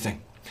about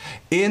everything.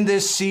 In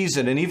this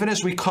season, and even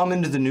as we come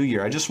into the new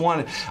year,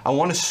 I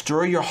want to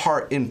stir your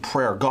heart in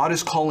prayer. God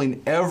is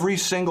calling every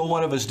single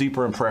one of us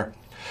deeper in prayer.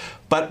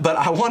 But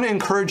I want to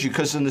encourage you,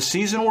 because in the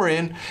season we're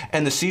in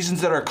and the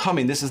seasons that are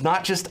coming, this is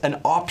not just an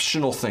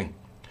optional thing.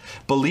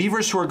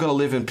 Believers who are going to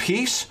live in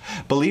peace,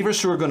 believers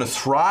who are going to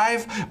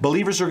thrive,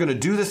 believers who are going to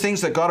do the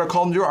things that God are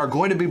called them to do are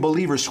going to be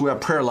believers who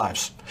have prayer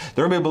lives.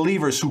 They're going to be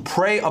believers who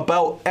pray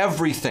about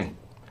everything.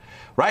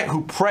 Right?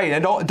 Who pray.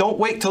 And don't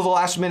wait till the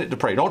last minute to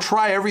pray. Don't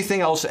try everything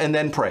else and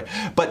then pray.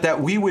 But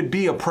that we would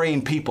be a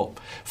praying people.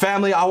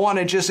 Family, I want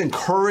to just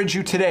encourage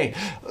you today.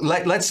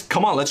 Let's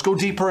go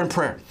deeper in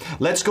prayer.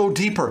 Let's go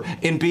deeper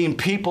in being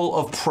people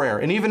of prayer.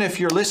 And even if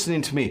you're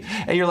listening to me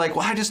and you're like,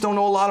 well, I just don't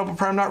know a lot about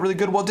prayer, I'm not really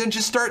good. Well, then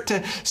just start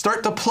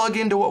to plug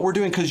into what we're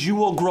doing, because you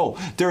will grow.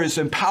 There is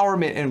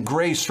empowerment and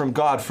grace from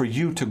God for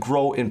you to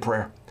grow in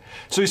prayer.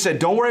 So He said,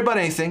 don't worry about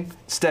anything.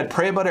 Instead,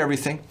 pray about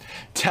everything.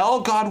 Tell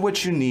God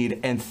what you need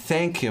and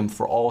thank Him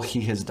for all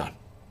He has done.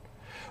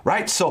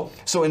 Right? So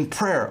in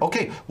prayer,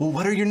 okay, well,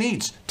 what are your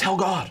needs? Tell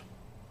God.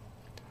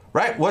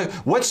 Right?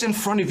 What's in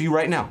front of you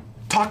right now?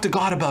 Talk to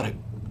God about it.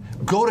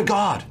 Go to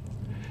God.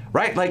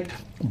 Right? Like,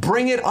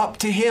 bring it up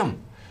to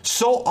Him.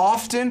 So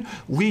often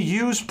we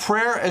use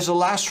prayer as a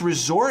last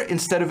resort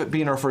instead of it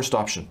being our first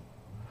option.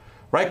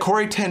 Right?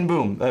 Corrie ten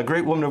Boom, a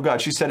great woman of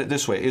God, she said it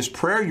this way: is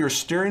prayer your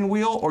steering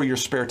wheel or your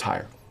spare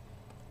tire?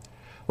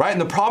 Right?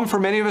 And the problem for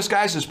many of us,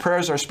 guys, is prayer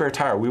is our spare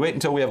tire. We wait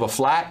until we have a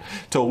flat,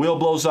 till a wheel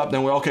blows up,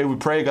 then we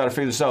pray, got to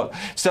figure this out.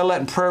 Instead of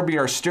letting prayer be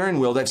our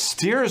steering wheel that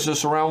steers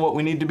us around what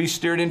we need to be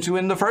steered into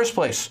in the first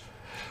place.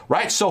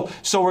 Right? So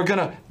we're going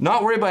to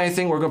not worry about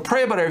anything. We're going to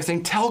pray about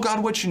everything. Tell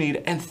God what you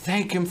need and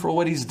thank Him for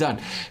what He's done.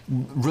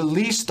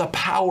 Release the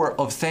power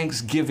of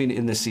thanksgiving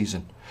in this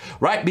season.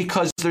 Right?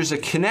 Because there's a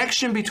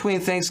connection between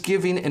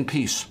thanksgiving and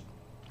peace.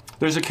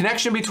 There's a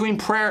connection between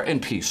prayer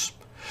and peace.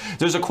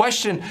 There's a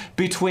question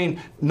between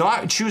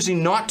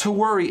choosing not to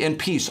worry and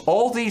peace.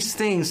 All these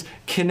things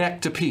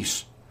connect to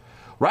peace.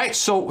 Right?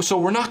 So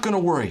we're not going to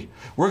worry.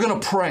 We're going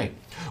to pray.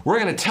 We're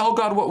going to tell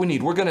God what we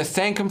need. We're going to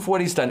thank Him for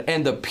what He's done.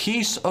 And the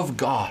peace of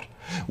God,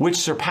 which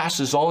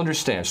surpasses all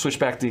understanding. Switch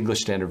back to the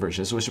English Standard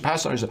Version. So which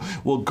surpasses all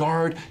understanding will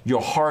guard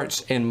your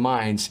hearts and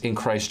minds in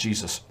Christ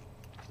Jesus.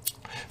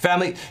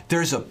 Family,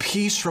 there's a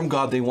peace from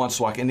God they want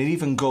to walk, and it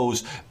even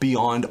goes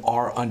beyond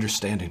our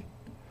understanding.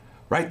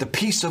 Right? The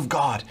peace of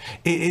God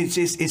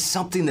is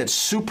something that's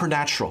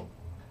supernatural.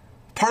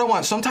 Part of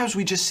what, sometimes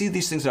we just see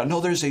these things now.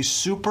 No, there's a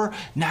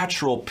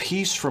supernatural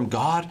peace from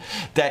God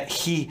that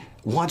He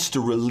wants to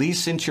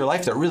release into your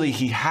life, that really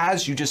He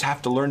has. You just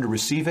have to learn to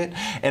receive it.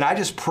 And I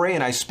just pray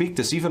and I speak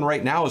this even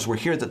right now as we're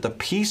here, that the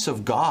peace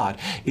of God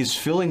is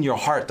filling your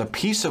heart. The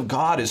peace of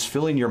God is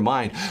filling your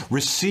mind.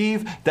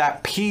 Receive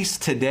that peace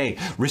today.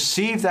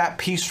 Receive that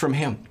peace from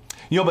Him.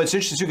 You know, but it's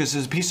interesting too, because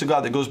it's a peace of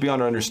God that goes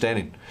beyond our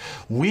understanding.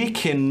 We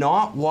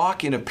cannot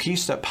walk in a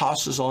peace that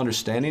passes all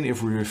understanding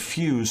if we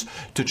refuse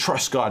to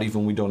trust God even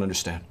when we don't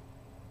understand.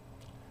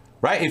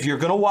 Right? If you're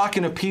going to walk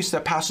in a peace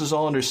that passes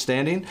all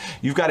understanding,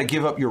 you've got to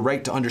give up your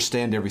right to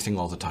understand everything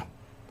all the time.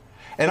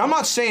 And I'm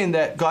not saying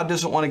that God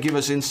doesn't want to give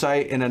us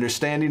insight and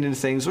understanding into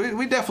things.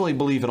 We definitely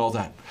believe in all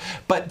that.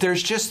 But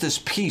there's just this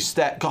peace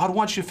that God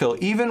wants you to feel.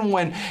 Even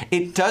when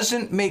it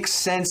doesn't make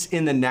sense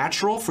in the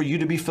natural for you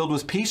to be filled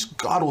with peace,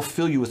 God will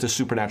fill you with a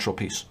supernatural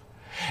peace.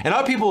 And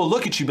other people will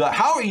look at you and be like,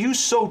 how are you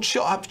so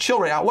chill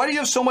right now? Why do you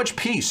have so much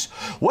peace?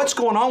 What's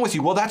going on with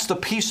you? Well, that's the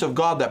peace of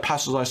God that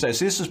passes all understanding.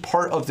 See, this is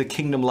part of the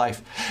kingdom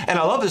life. And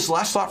I love this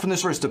last thought from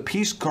this verse. The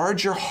peace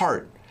guards your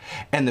heart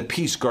and the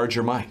peace guards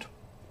your mind.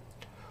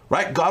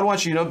 Right? God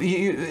wants you,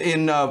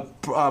 in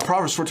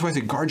Proverbs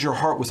 4:23, guard your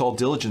heart with all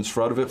diligence,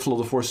 for out of it flow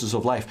the forces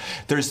of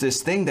life. There's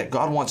this thing that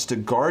God wants to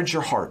guard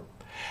your heart,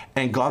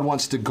 and God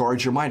wants to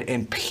guard your mind.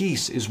 And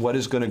peace is what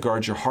is going to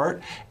guard your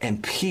heart,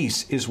 and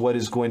peace is what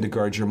is going to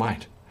guard your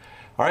mind.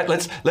 All right,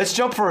 let's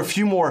jump for a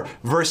few more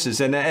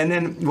verses. And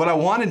then what I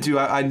want to do,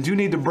 I do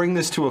need to bring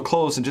this to a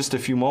close in just a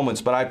few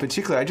moments, but I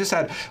just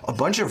had a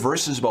bunch of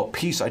verses about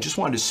peace. I just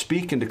wanted to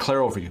speak and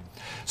declare over you.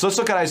 So let's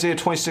look at Isaiah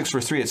 26,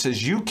 verse 3. It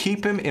says, you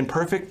keep him in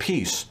perfect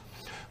peace,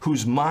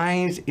 whose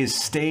mind is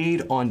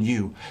stayed on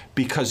you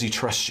because he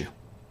trusts you.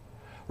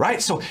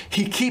 Right? So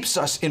he keeps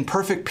us in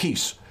perfect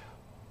peace.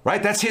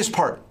 Right? That's his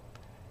part.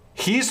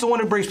 He's the one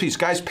who brings peace.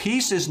 Guys,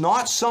 peace is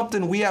not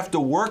something we have to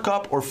work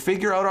up or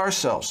figure out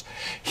ourselves.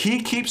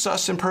 He keeps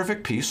us in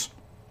perfect peace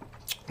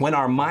when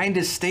our mind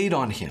is stayed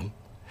on him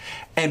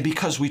and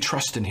because we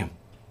trust in him.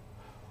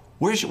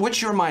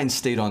 What's your mind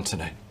stayed on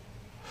tonight?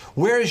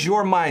 Where is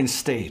your mind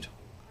stayed?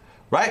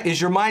 Right?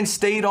 Is your mind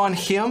stayed on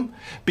him?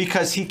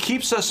 Because he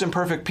keeps us in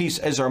perfect peace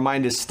as our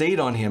mind is stayed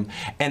on him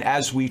and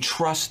as we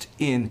trust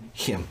in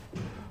him.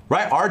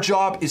 Right? Our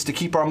job is to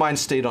keep our mind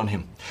stayed on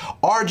him.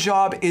 Our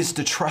job is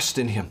to trust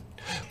in him.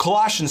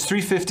 Colossians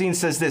 3:15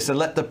 says this, and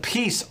let the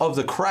peace of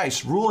the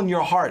Christ rule in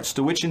your hearts,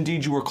 to which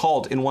indeed you were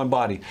called in one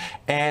body,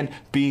 and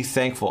be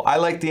thankful. I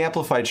like the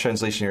Amplified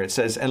translation here. It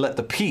says, and let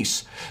the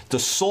peace, the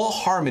soul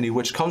harmony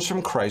which comes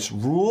from Christ,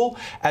 rule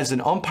as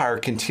an umpire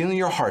continually in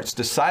your hearts,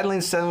 deciding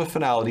and settling with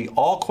finality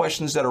all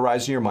questions that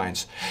arise in your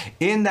minds.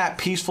 In that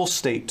peaceful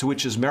state to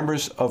which as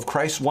members of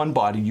Christ's one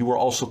body you were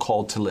also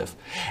called to live.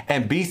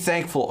 And be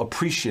thankful,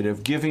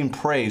 appreciative, giving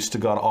praise to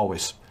God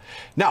always.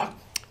 Now,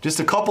 just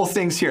a couple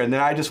things here, and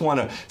then I just want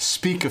to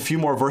speak a few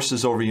more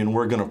verses over you, and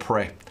we're going to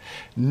pray.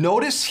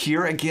 Notice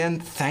here again,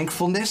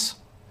 thankfulness.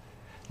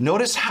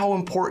 Notice how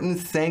important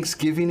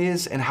thanksgiving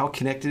is and how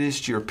connected it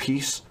is to your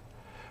peace,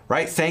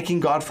 right? Thanking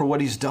God for what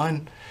he's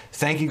done,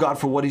 thanking God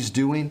for what he's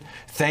doing,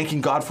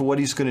 thanking God for what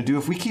he's going to do.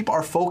 If we keep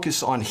our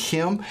focus on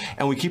him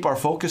and we keep our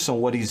focus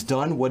on what he's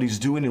done, what he's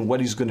doing, and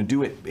what he's going to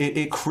do,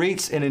 it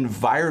creates an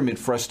environment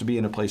for us to be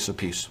in a place of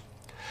peace.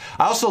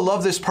 I also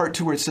love this part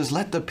too, where it says,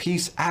 let the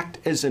peace act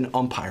as an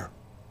umpire.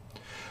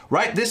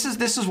 Right? This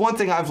is one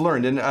thing I've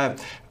learned, and I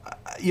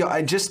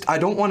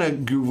don't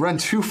want to run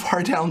too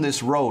far down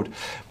this road,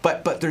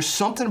 but there's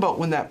something about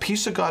when that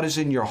peace of God is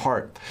in your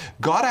heart,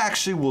 God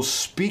actually will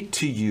speak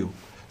to you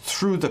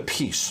through the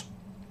peace.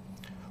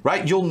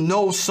 Right? You'll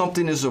know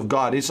something is of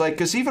God. It's like,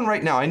 because even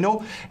right now, I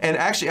know, and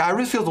actually, I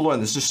really feel the Lord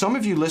in this. There's some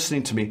of you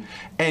listening to me,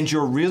 and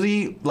you're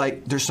really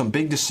like, there's some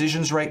big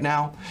decisions right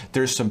now.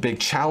 There's some big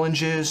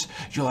challenges.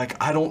 You're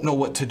like, I don't know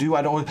what to do.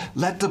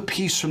 Let the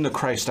peace from the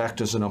Christ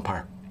act as an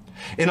umpire.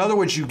 In other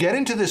words, you get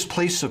into this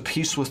place of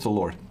peace with the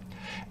Lord,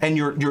 and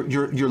you're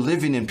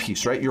living in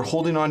peace, right? You're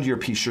holding on to your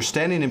peace. You're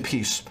standing in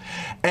peace.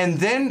 And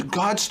then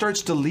God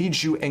starts to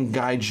lead you and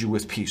guide you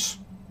with peace.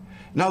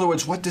 In other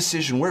words, what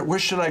decision? Where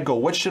should I go?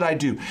 What should I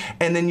do?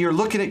 And then you're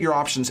looking at your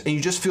options and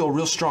you just feel a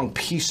real strong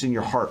peace in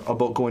your heart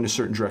about going a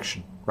certain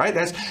direction, right?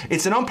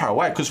 It's an umpire.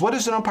 Why? Because what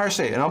does an umpire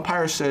say? An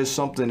umpire says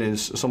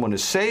someone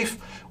is safe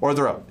or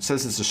they're up. It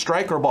says it's a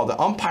strike or a ball.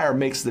 The umpire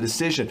makes the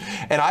decision.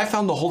 And I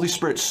found the Holy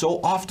Spirit so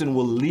often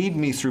will lead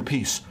me through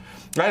peace.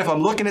 Right? If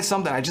I'm looking at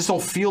something, I just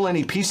don't feel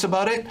any peace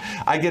about it,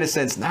 I get a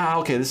sense,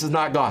 okay, this is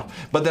not God.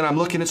 But then I'm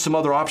looking at some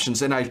other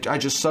options and I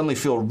just suddenly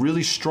feel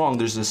really strong.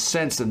 There's this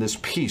sense and this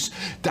peace.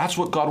 That's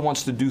what God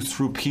wants to do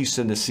through peace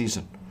in this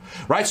season.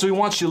 Right? So he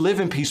wants you to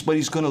live in peace, but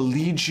he's going to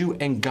lead you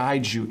and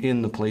guide you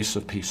in the place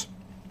of peace.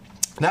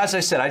 Now, as I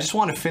said, I just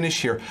want to finish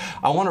here.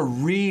 I want to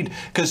read,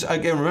 because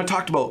again, remember I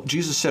talked about,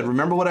 Jesus said,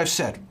 remember what I've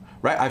said.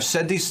 right? I've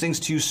said these things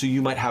to you so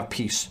you might have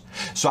peace.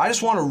 So I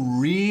just want to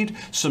read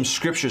some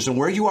scriptures, and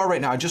where you are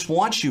right now, I just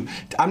want you,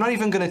 I'm not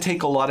even going to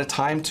take a lot of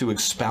time to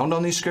expound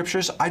on these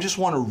scriptures. I just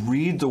want to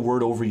read the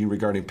word over you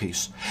regarding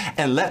peace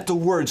and let the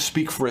word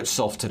speak for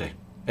itself today.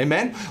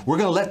 Amen? We're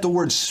going to let the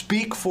word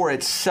speak for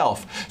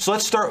itself. So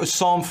let's start with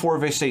Psalm 4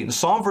 verse 8. And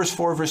Psalm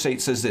 4 verse 8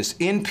 says this,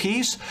 "In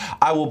peace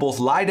I will both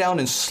lie down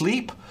and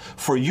sleep,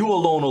 for you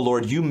alone, O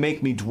Lord, you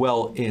make me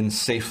dwell in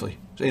safety.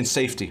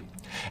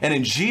 And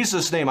in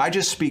Jesus' name, I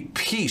just speak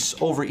peace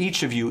over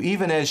each of you,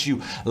 even as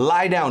you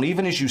lie down,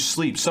 even as you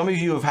sleep. Some of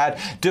you have had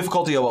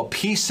difficulty about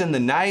peace in the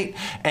night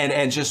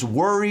and just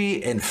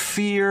worry and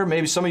fear.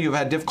 Maybe some of you have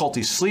had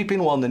difficulty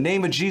sleeping. Well, in the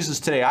name of Jesus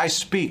today, I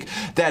speak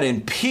that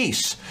in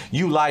peace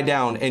you lie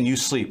down and you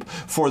sleep.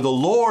 For the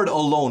Lord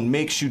alone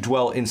makes you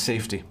dwell in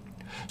safety."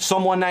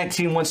 Psalm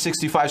 119,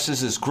 165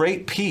 says this,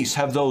 "Great peace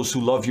have those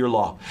who love your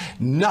law.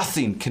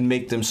 Nothing can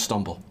make them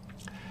stumble."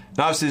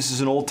 Now, obviously, this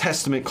is an Old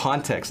Testament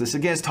context. This,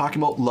 again, is talking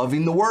about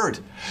loving the word.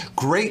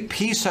 Great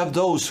peace have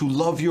those who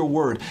love your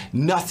word.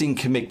 Nothing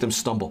can make them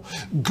stumble.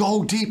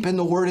 Go deep in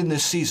the word in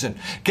this season.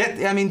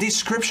 These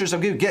scriptures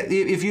I'm giving.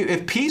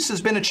 If peace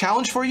has been a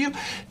challenge for you,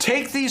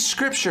 take these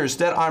scriptures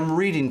that I'm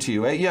reading to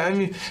you.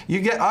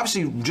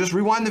 Obviously, just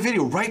rewind the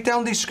video. Write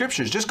down these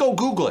scriptures. Just go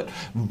Google it.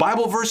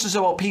 Bible verses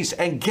about peace,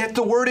 and get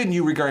the word in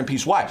you regarding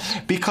peace. Why?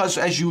 Because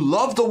as you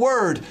love the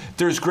word,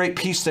 there's great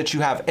peace that you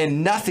have,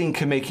 and nothing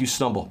can make you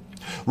stumble.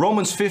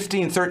 Romans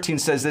 15:13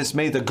 says this,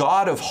 "May the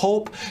God of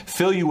hope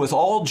fill you with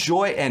all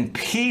joy and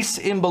peace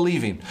in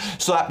believing,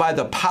 so that by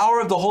the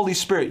power of the Holy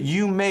Spirit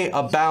you may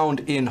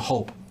abound in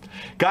hope."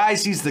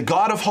 Guys, he's the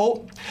God of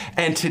hope,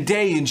 and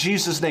today in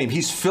Jesus' name,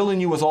 he's filling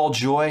you with all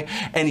joy,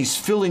 and he's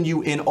filling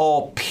you in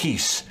all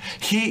peace.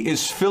 He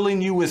is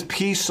filling you with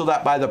peace so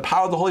that by the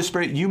power of the Holy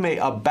Spirit, you may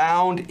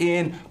abound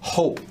in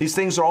hope. These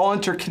things are all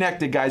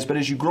interconnected, guys, but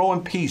as you grow in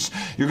peace,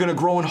 you're going to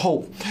grow in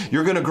hope.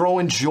 You're going to grow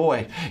in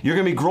joy. You're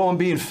going to be growing,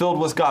 being filled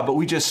with God, but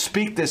we just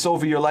speak this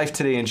over your life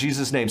today in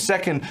Jesus' name.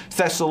 2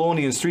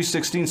 Thessalonians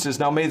 3:16 says,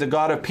 "Now may the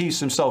God of peace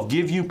himself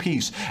give you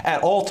peace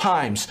at all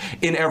times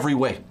in every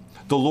way.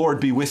 The Lord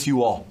be with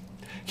you all."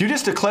 You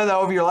just declare that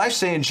over your life,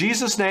 say, in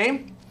Jesus'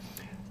 name,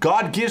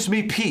 God gives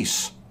me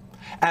peace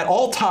at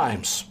all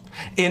times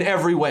in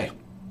every way.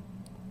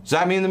 Does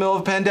that mean in the middle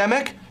of a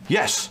pandemic?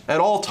 Yes,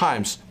 at all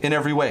times in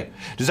every way.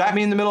 Does that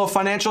mean in the middle of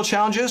financial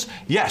challenges?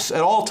 Yes,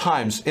 at all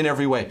times in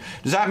every way.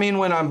 Does that mean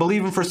when I'm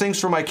believing for things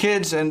for my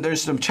kids and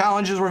there's some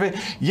challenges?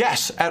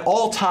 Yes, at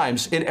all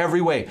times in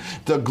every way.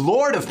 The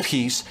Lord of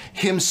peace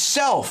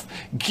himself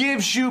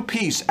gives you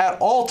peace at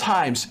all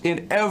times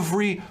in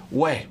every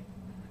way.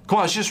 Come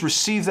on, let's just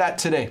receive that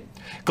today.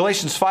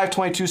 Galatians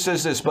 5:22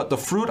 says this, "But the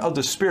fruit of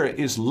the Spirit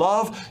is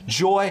love,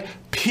 joy,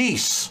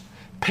 peace,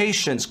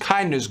 patience,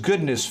 kindness,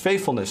 goodness,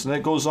 faithfulness." And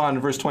that goes on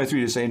in verse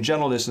 23 to say, "In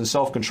gentleness and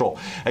self-control.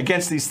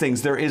 Against these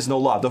things there is no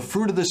law." The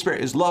fruit of the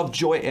Spirit is love,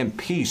 joy, and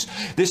peace.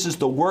 This is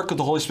the work of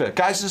the Holy Spirit.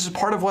 Guys, this is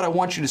part of what I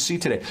want you to see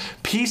today.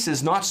 Peace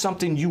is not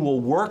something you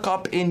will work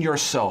up in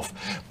yourself,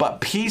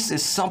 but peace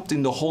is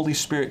something the Holy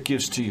Spirit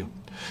gives to you.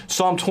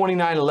 Psalm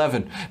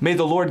 29:11, "May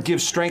the Lord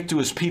give strength to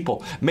his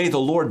people. May the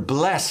Lord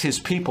bless his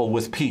people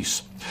with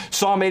peace."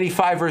 Psalm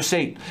 85 verse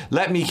 8,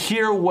 "Let me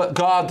hear what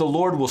God the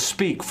Lord will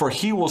speak, for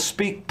he will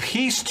speak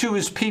peace to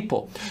his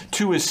people,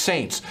 to his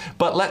saints,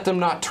 but let them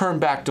not turn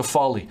back to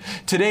folly."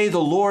 Today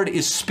the Lord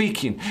is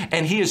speaking,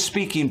 and he is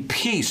speaking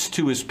peace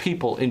to his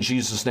people in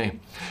Jesus' name.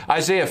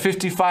 Isaiah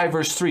 55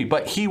 verse 3,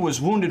 "But he was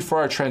wounded for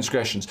our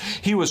transgressions.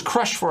 He was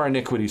crushed for our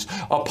iniquities.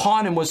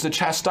 Upon him was the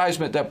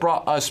chastisement that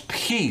brought us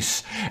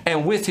peace,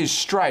 and with his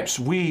stripes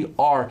we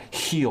are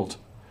healed."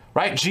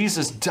 Right?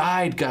 Jesus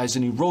died, guys,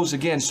 and he rose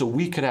again so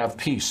we could have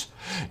peace.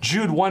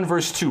 Jude 1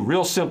 verse 2,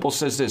 real simple,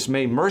 says this,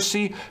 "May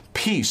mercy,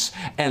 peace,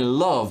 and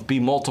love be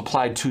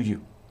multiplied to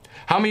you."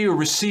 How many of you are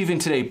receiving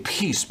today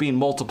peace being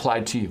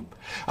multiplied to you?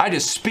 I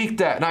just speak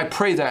that and I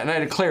pray that and I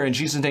declare in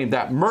Jesus' name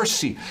that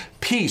mercy,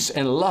 peace,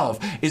 and love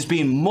is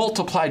being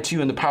multiplied to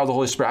you in the power of the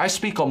Holy Spirit. I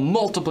speak a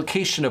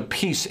multiplication of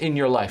peace in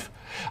your life.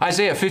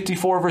 Isaiah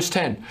 54 verse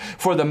 10,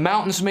 "For the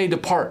mountains may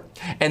depart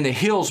and the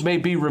hills may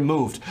be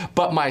removed,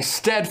 but my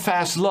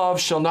steadfast love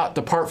shall not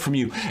depart from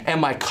you,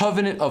 and my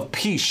covenant of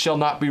peace shall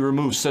not be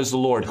removed, says the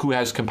Lord, who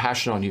has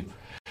compassion on you."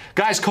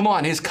 Guys, come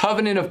on. His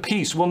covenant of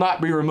peace will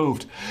not be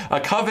removed. A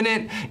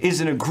covenant is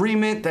an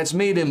agreement that's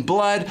made in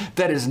blood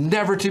that is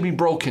never to be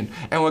broken.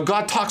 And when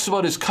God talks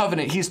about his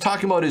covenant, he's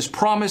talking about his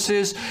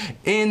promises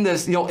in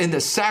this, in the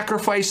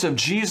sacrifice of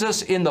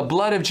Jesus, in the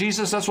blood of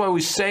Jesus. That's why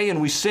we say and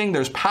we sing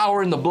there's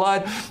power in the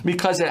blood,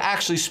 because it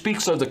actually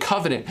speaks of the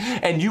covenant.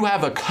 And you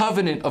have a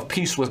covenant of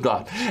peace with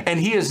God. And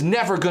he is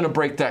never going to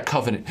break that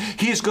covenant.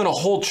 He is going to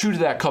hold true to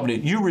that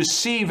covenant. You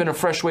receive in a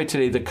fresh way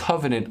today the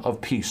covenant of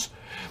peace.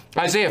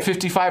 Isaiah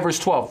 55 verse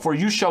 12, "For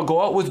you shall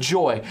go out with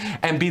joy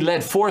and be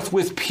led forth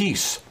with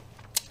peace.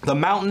 The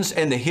mountains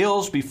and the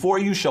hills before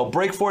you shall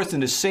break forth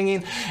into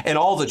singing, and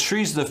all the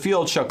trees of the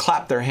field shall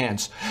clap their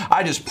hands.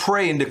 I just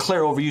pray and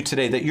declare over you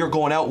today that you're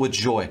going out with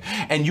joy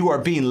and you are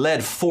being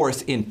led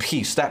forth in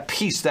peace. That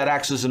peace that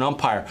acts as an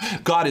umpire.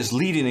 God is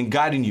leading and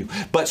guiding you.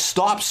 But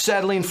stop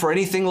settling for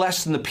anything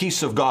less than the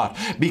peace of God,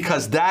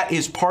 because that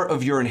is part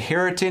of your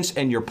inheritance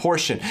and your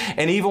portion.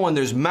 And even when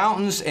there's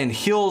mountains and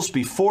hills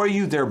before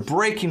you, they're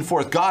breaking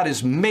forth. God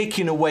is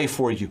making a way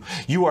for you.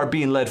 You are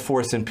being led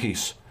forth in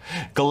peace.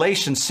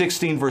 Galatians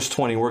 16 verse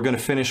 20, we're going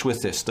to finish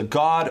with this. The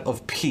God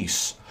of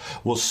peace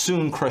will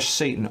soon crush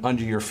Satan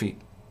under your feet.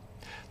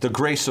 The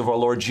grace of our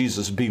Lord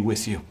Jesus be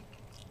with you.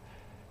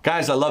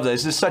 Guys, I love that.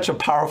 This is such a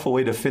powerful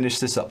way to finish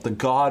this up. The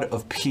God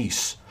of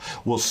peace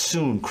will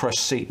soon crush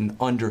Satan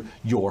under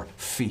your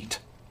feet.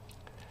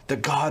 The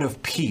God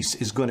of peace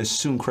is going to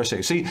soon crush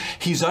Satan. See,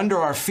 he's under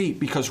our feet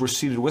because we're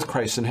seated with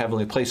Christ in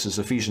heavenly places,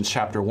 Ephesians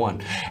chapter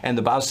 1. And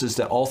the Bible says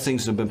that all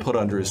things have been put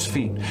under his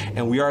feet,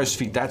 and we are his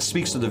feet. That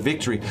speaks of the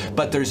victory.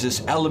 But there's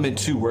this element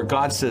too where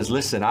God says,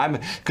 listen,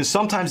 because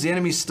sometimes the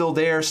enemy's still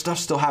there,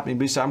 stuff's still happening,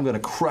 but he said, I'm going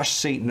to crush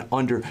Satan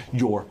under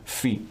your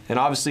feet. And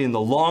obviously in the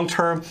long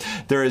term,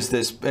 there is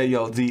this,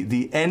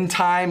 the end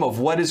time of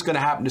what is going to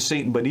happen to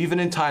Satan. But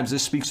even in times,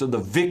 this speaks of the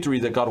victory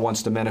that God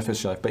wants to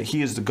manifest in your life. But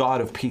he is the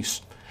God of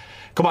peace.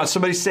 Come on,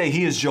 somebody say,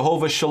 he is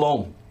Jehovah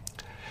Shalom.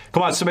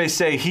 Come on, somebody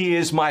say, he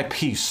is my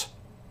peace.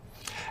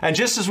 And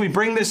just as we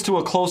bring this to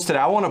a close today,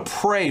 I want to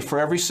pray for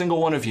every single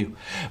one of you,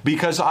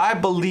 because I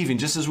believe in,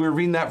 just as we were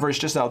reading that verse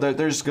just now,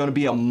 there's going to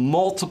be a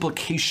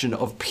multiplication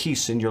of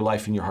peace in your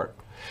life and your heart.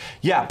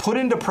 Yeah, put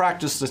into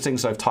practice the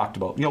things I've talked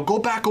about. Go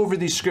back over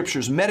these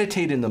scriptures,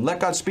 meditate in them, let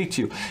God speak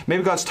to you.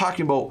 Maybe God's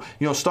talking about,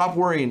 stop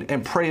worrying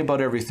and pray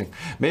about everything.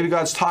 Maybe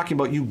God's talking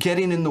about you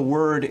getting in the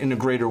Word in a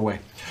greater way,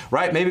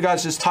 right? Maybe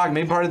God's just talking,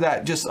 maybe part of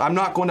that, I'm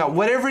not going out,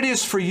 whatever it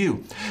is for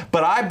you.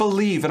 But I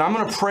believe, and I'm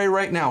going to pray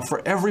right now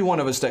for every one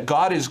of us, that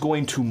God is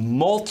going to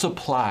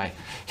multiply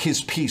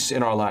his peace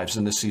in our lives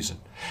in this season.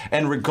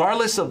 And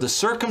regardless of the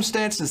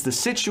circumstances, the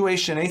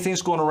situation, anything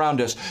that's going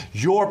around us,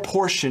 your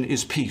portion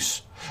is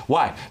peace.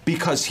 Why?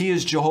 Because he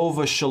is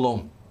Jehovah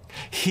Shalom.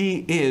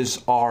 He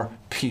is our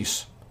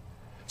peace.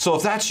 So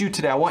if that's you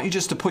today, I want you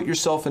just to put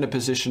yourself in a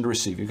position to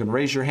receive. You can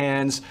raise your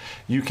hands.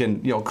 You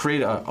can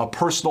create a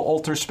personal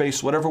altar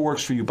space, whatever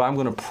works for you. But I'm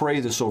going to pray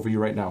this over you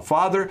right now.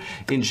 Father,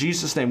 in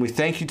Jesus' name, we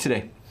thank you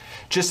today.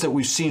 Just that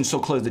we've seen so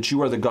clearly that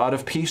you are the God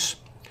of peace.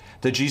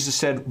 That Jesus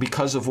said,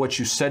 because of what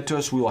you said to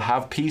us, we will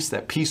have peace.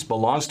 That peace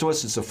belongs to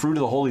us. It's the fruit of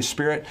the Holy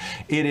Spirit.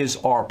 It is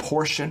our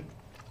portion.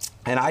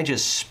 And I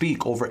just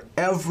speak over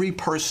every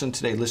person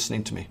today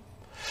listening to me,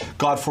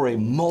 God, for a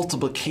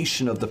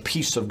multiplication of the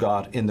peace of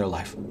God in their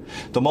life,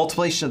 the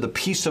multiplication of the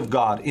peace of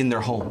God in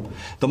their home,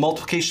 the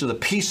multiplication of the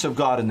peace of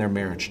God in their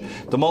marriage,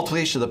 the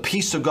multiplication of the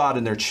peace of God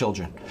in their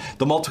children,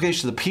 the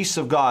multiplication of the peace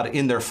of God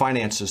in their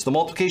finances, the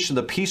multiplication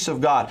of the peace of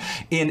God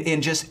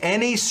in just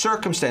any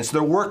circumstance,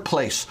 their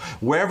workplace,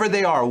 wherever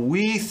they are.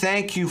 We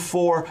thank you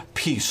for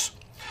peace.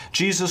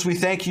 Jesus, we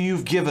thank you,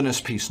 you've given us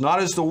peace,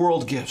 not as the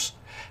world gives,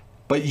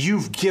 but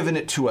you've given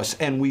it to us,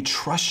 and we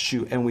trust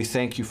you, and we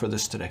thank you for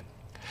this today.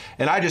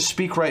 And I just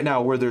speak right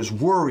now where there's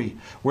worry,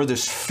 where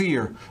there's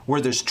fear,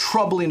 where there's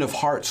troubling of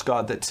hearts,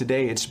 God, that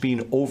today it's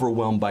being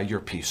overwhelmed by your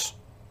peace.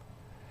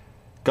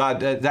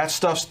 God, that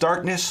stuff's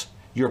darkness,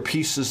 your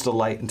peace is the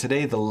light. And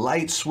today the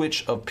light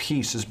switch of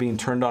peace is being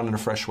turned on in a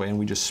fresh way. And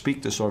we just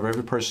speak this over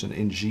every person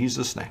in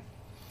Jesus' name.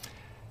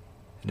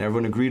 And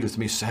everyone agreed with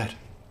me, said,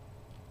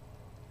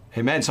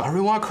 amen. So I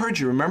really want to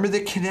encourage you, remember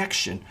the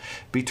connection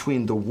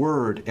between the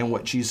Word and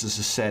what Jesus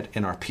has said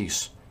in our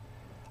peace.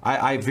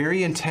 I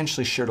very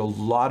intentionally shared a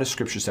lot of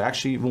scriptures. I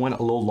actually even went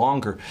a little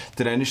longer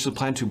than I initially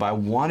planned to, but I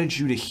wanted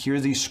you to hear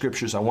these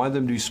scriptures. I wanted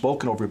them to be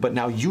spoken over. But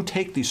now you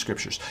take these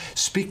scriptures,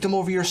 speak them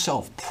over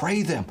yourself,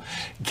 pray them,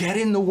 get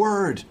in the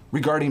Word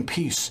regarding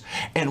peace,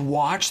 and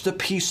watch the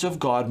peace of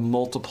God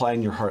multiply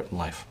in your heart and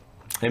life.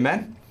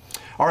 Amen?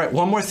 All right,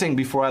 one more thing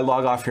before I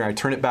log off here. I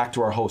turn it back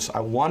to our host. I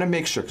want to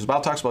make sure, because the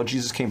Bible talks about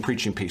Jesus came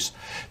preaching peace.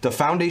 The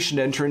foundation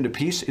to enter into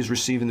peace is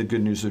receiving the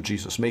good news of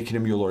Jesus, making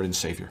him your Lord and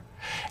Savior.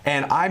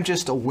 And I'm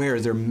just aware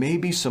there may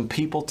be some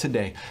people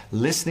today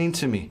listening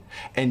to me,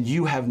 and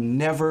you have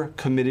never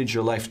committed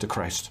your life to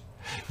Christ.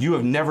 You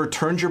have never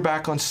turned your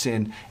back on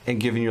sin and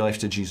given your life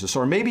to Jesus.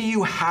 Or maybe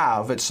you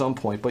have at some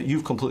point, but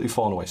you've completely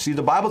fallen away. See,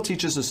 the Bible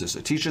teaches us this.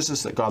 It teaches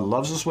us that God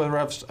loves us with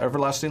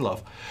everlasting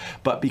love.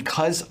 But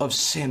because of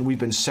sin, we've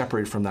been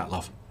separated from that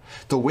love.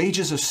 The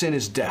wages of sin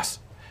is death.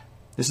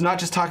 It's not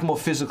just talking about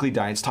physically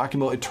dying. It's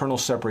talking about eternal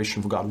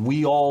separation from God.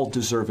 We all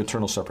deserve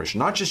eternal separation.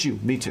 Not just you,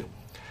 me too.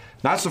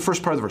 That's the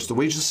first part of the verse. The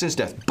wages of sin is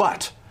death.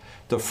 But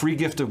the free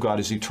gift of God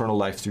is eternal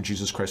life through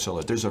Jesus Christ our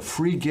Lord. There's a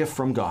free gift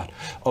from God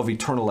of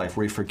eternal life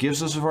where he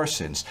forgives us of our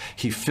sins.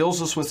 He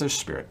fills us with his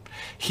Spirit.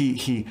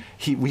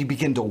 We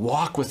begin to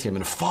walk with him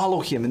and follow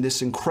him in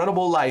this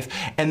incredible life,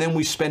 and then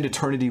we spend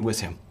eternity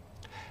with him.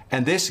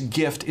 And this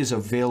gift is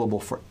available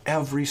for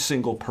every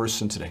single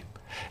person today.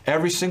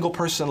 Every single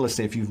person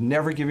listening, if you've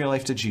never given your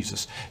life to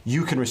Jesus,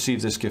 you can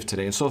receive this gift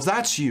today. And so if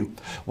that's you,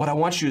 what I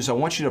want you to do is I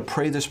want you to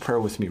pray this prayer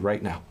with me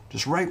right now.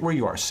 Just right where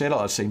you are. Say it out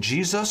loud. Say,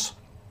 Jesus,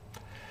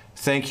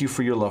 thank you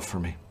for your love for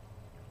me.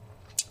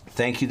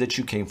 Thank you that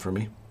you came for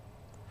me.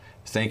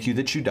 Thank you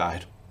that you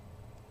died.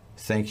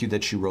 Thank you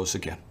that you rose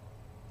again.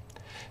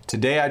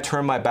 Today I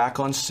turn my back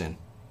on sin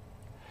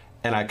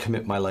and I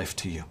commit my life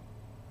to you.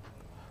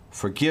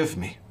 Forgive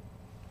me.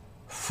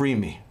 Free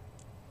me.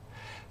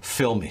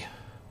 Fill me.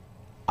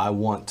 I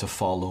want to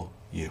follow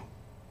you.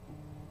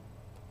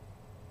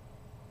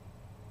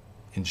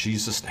 In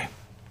Jesus' name,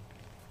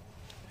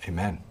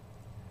 amen.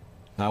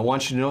 Now I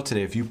want you to know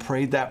today, if you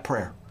prayed that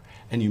prayer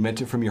and you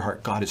meant it from your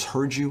heart, God has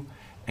heard you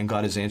and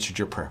God has answered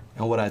your prayer.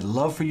 And what I'd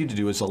love for you to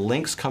do is the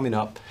links coming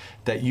up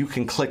that you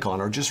can click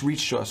on, or just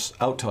reach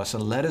out to us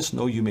and let us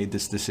know you made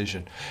this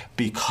decision,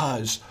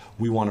 because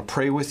we want to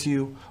pray with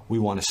you. We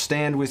want to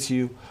stand with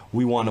you.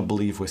 We want to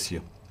believe with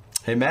you.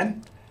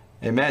 Amen.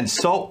 Amen.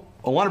 So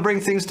I want to bring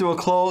things to a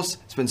close.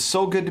 It's been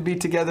so good to be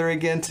together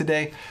again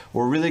today.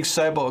 We're really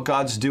excited about what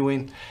God's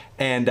doing.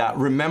 And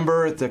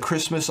remember the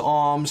Christmas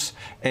alms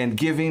and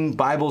giving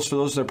Bibles for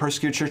those that are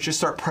persecuted church. Just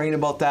start praying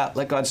about that.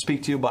 Let God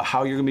speak to you about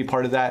how you're going to be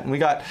part of that. And we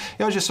got,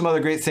 just some other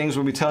great things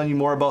we'll be telling you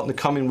more about in the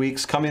coming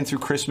weeks, coming through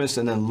Christmas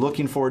and then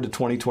looking forward to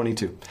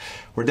 2022.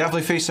 We're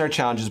definitely facing our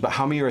challenges, but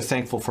how many are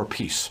thankful for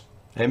peace?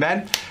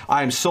 Amen.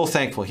 I am so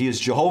thankful. He is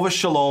Jehovah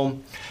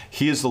Shalom.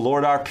 He is the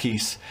Lord our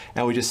peace.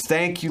 And we just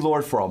thank you,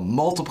 Lord, for a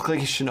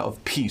multiplication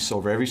of peace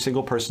over every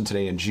single person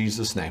today in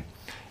Jesus' name.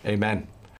 Amen.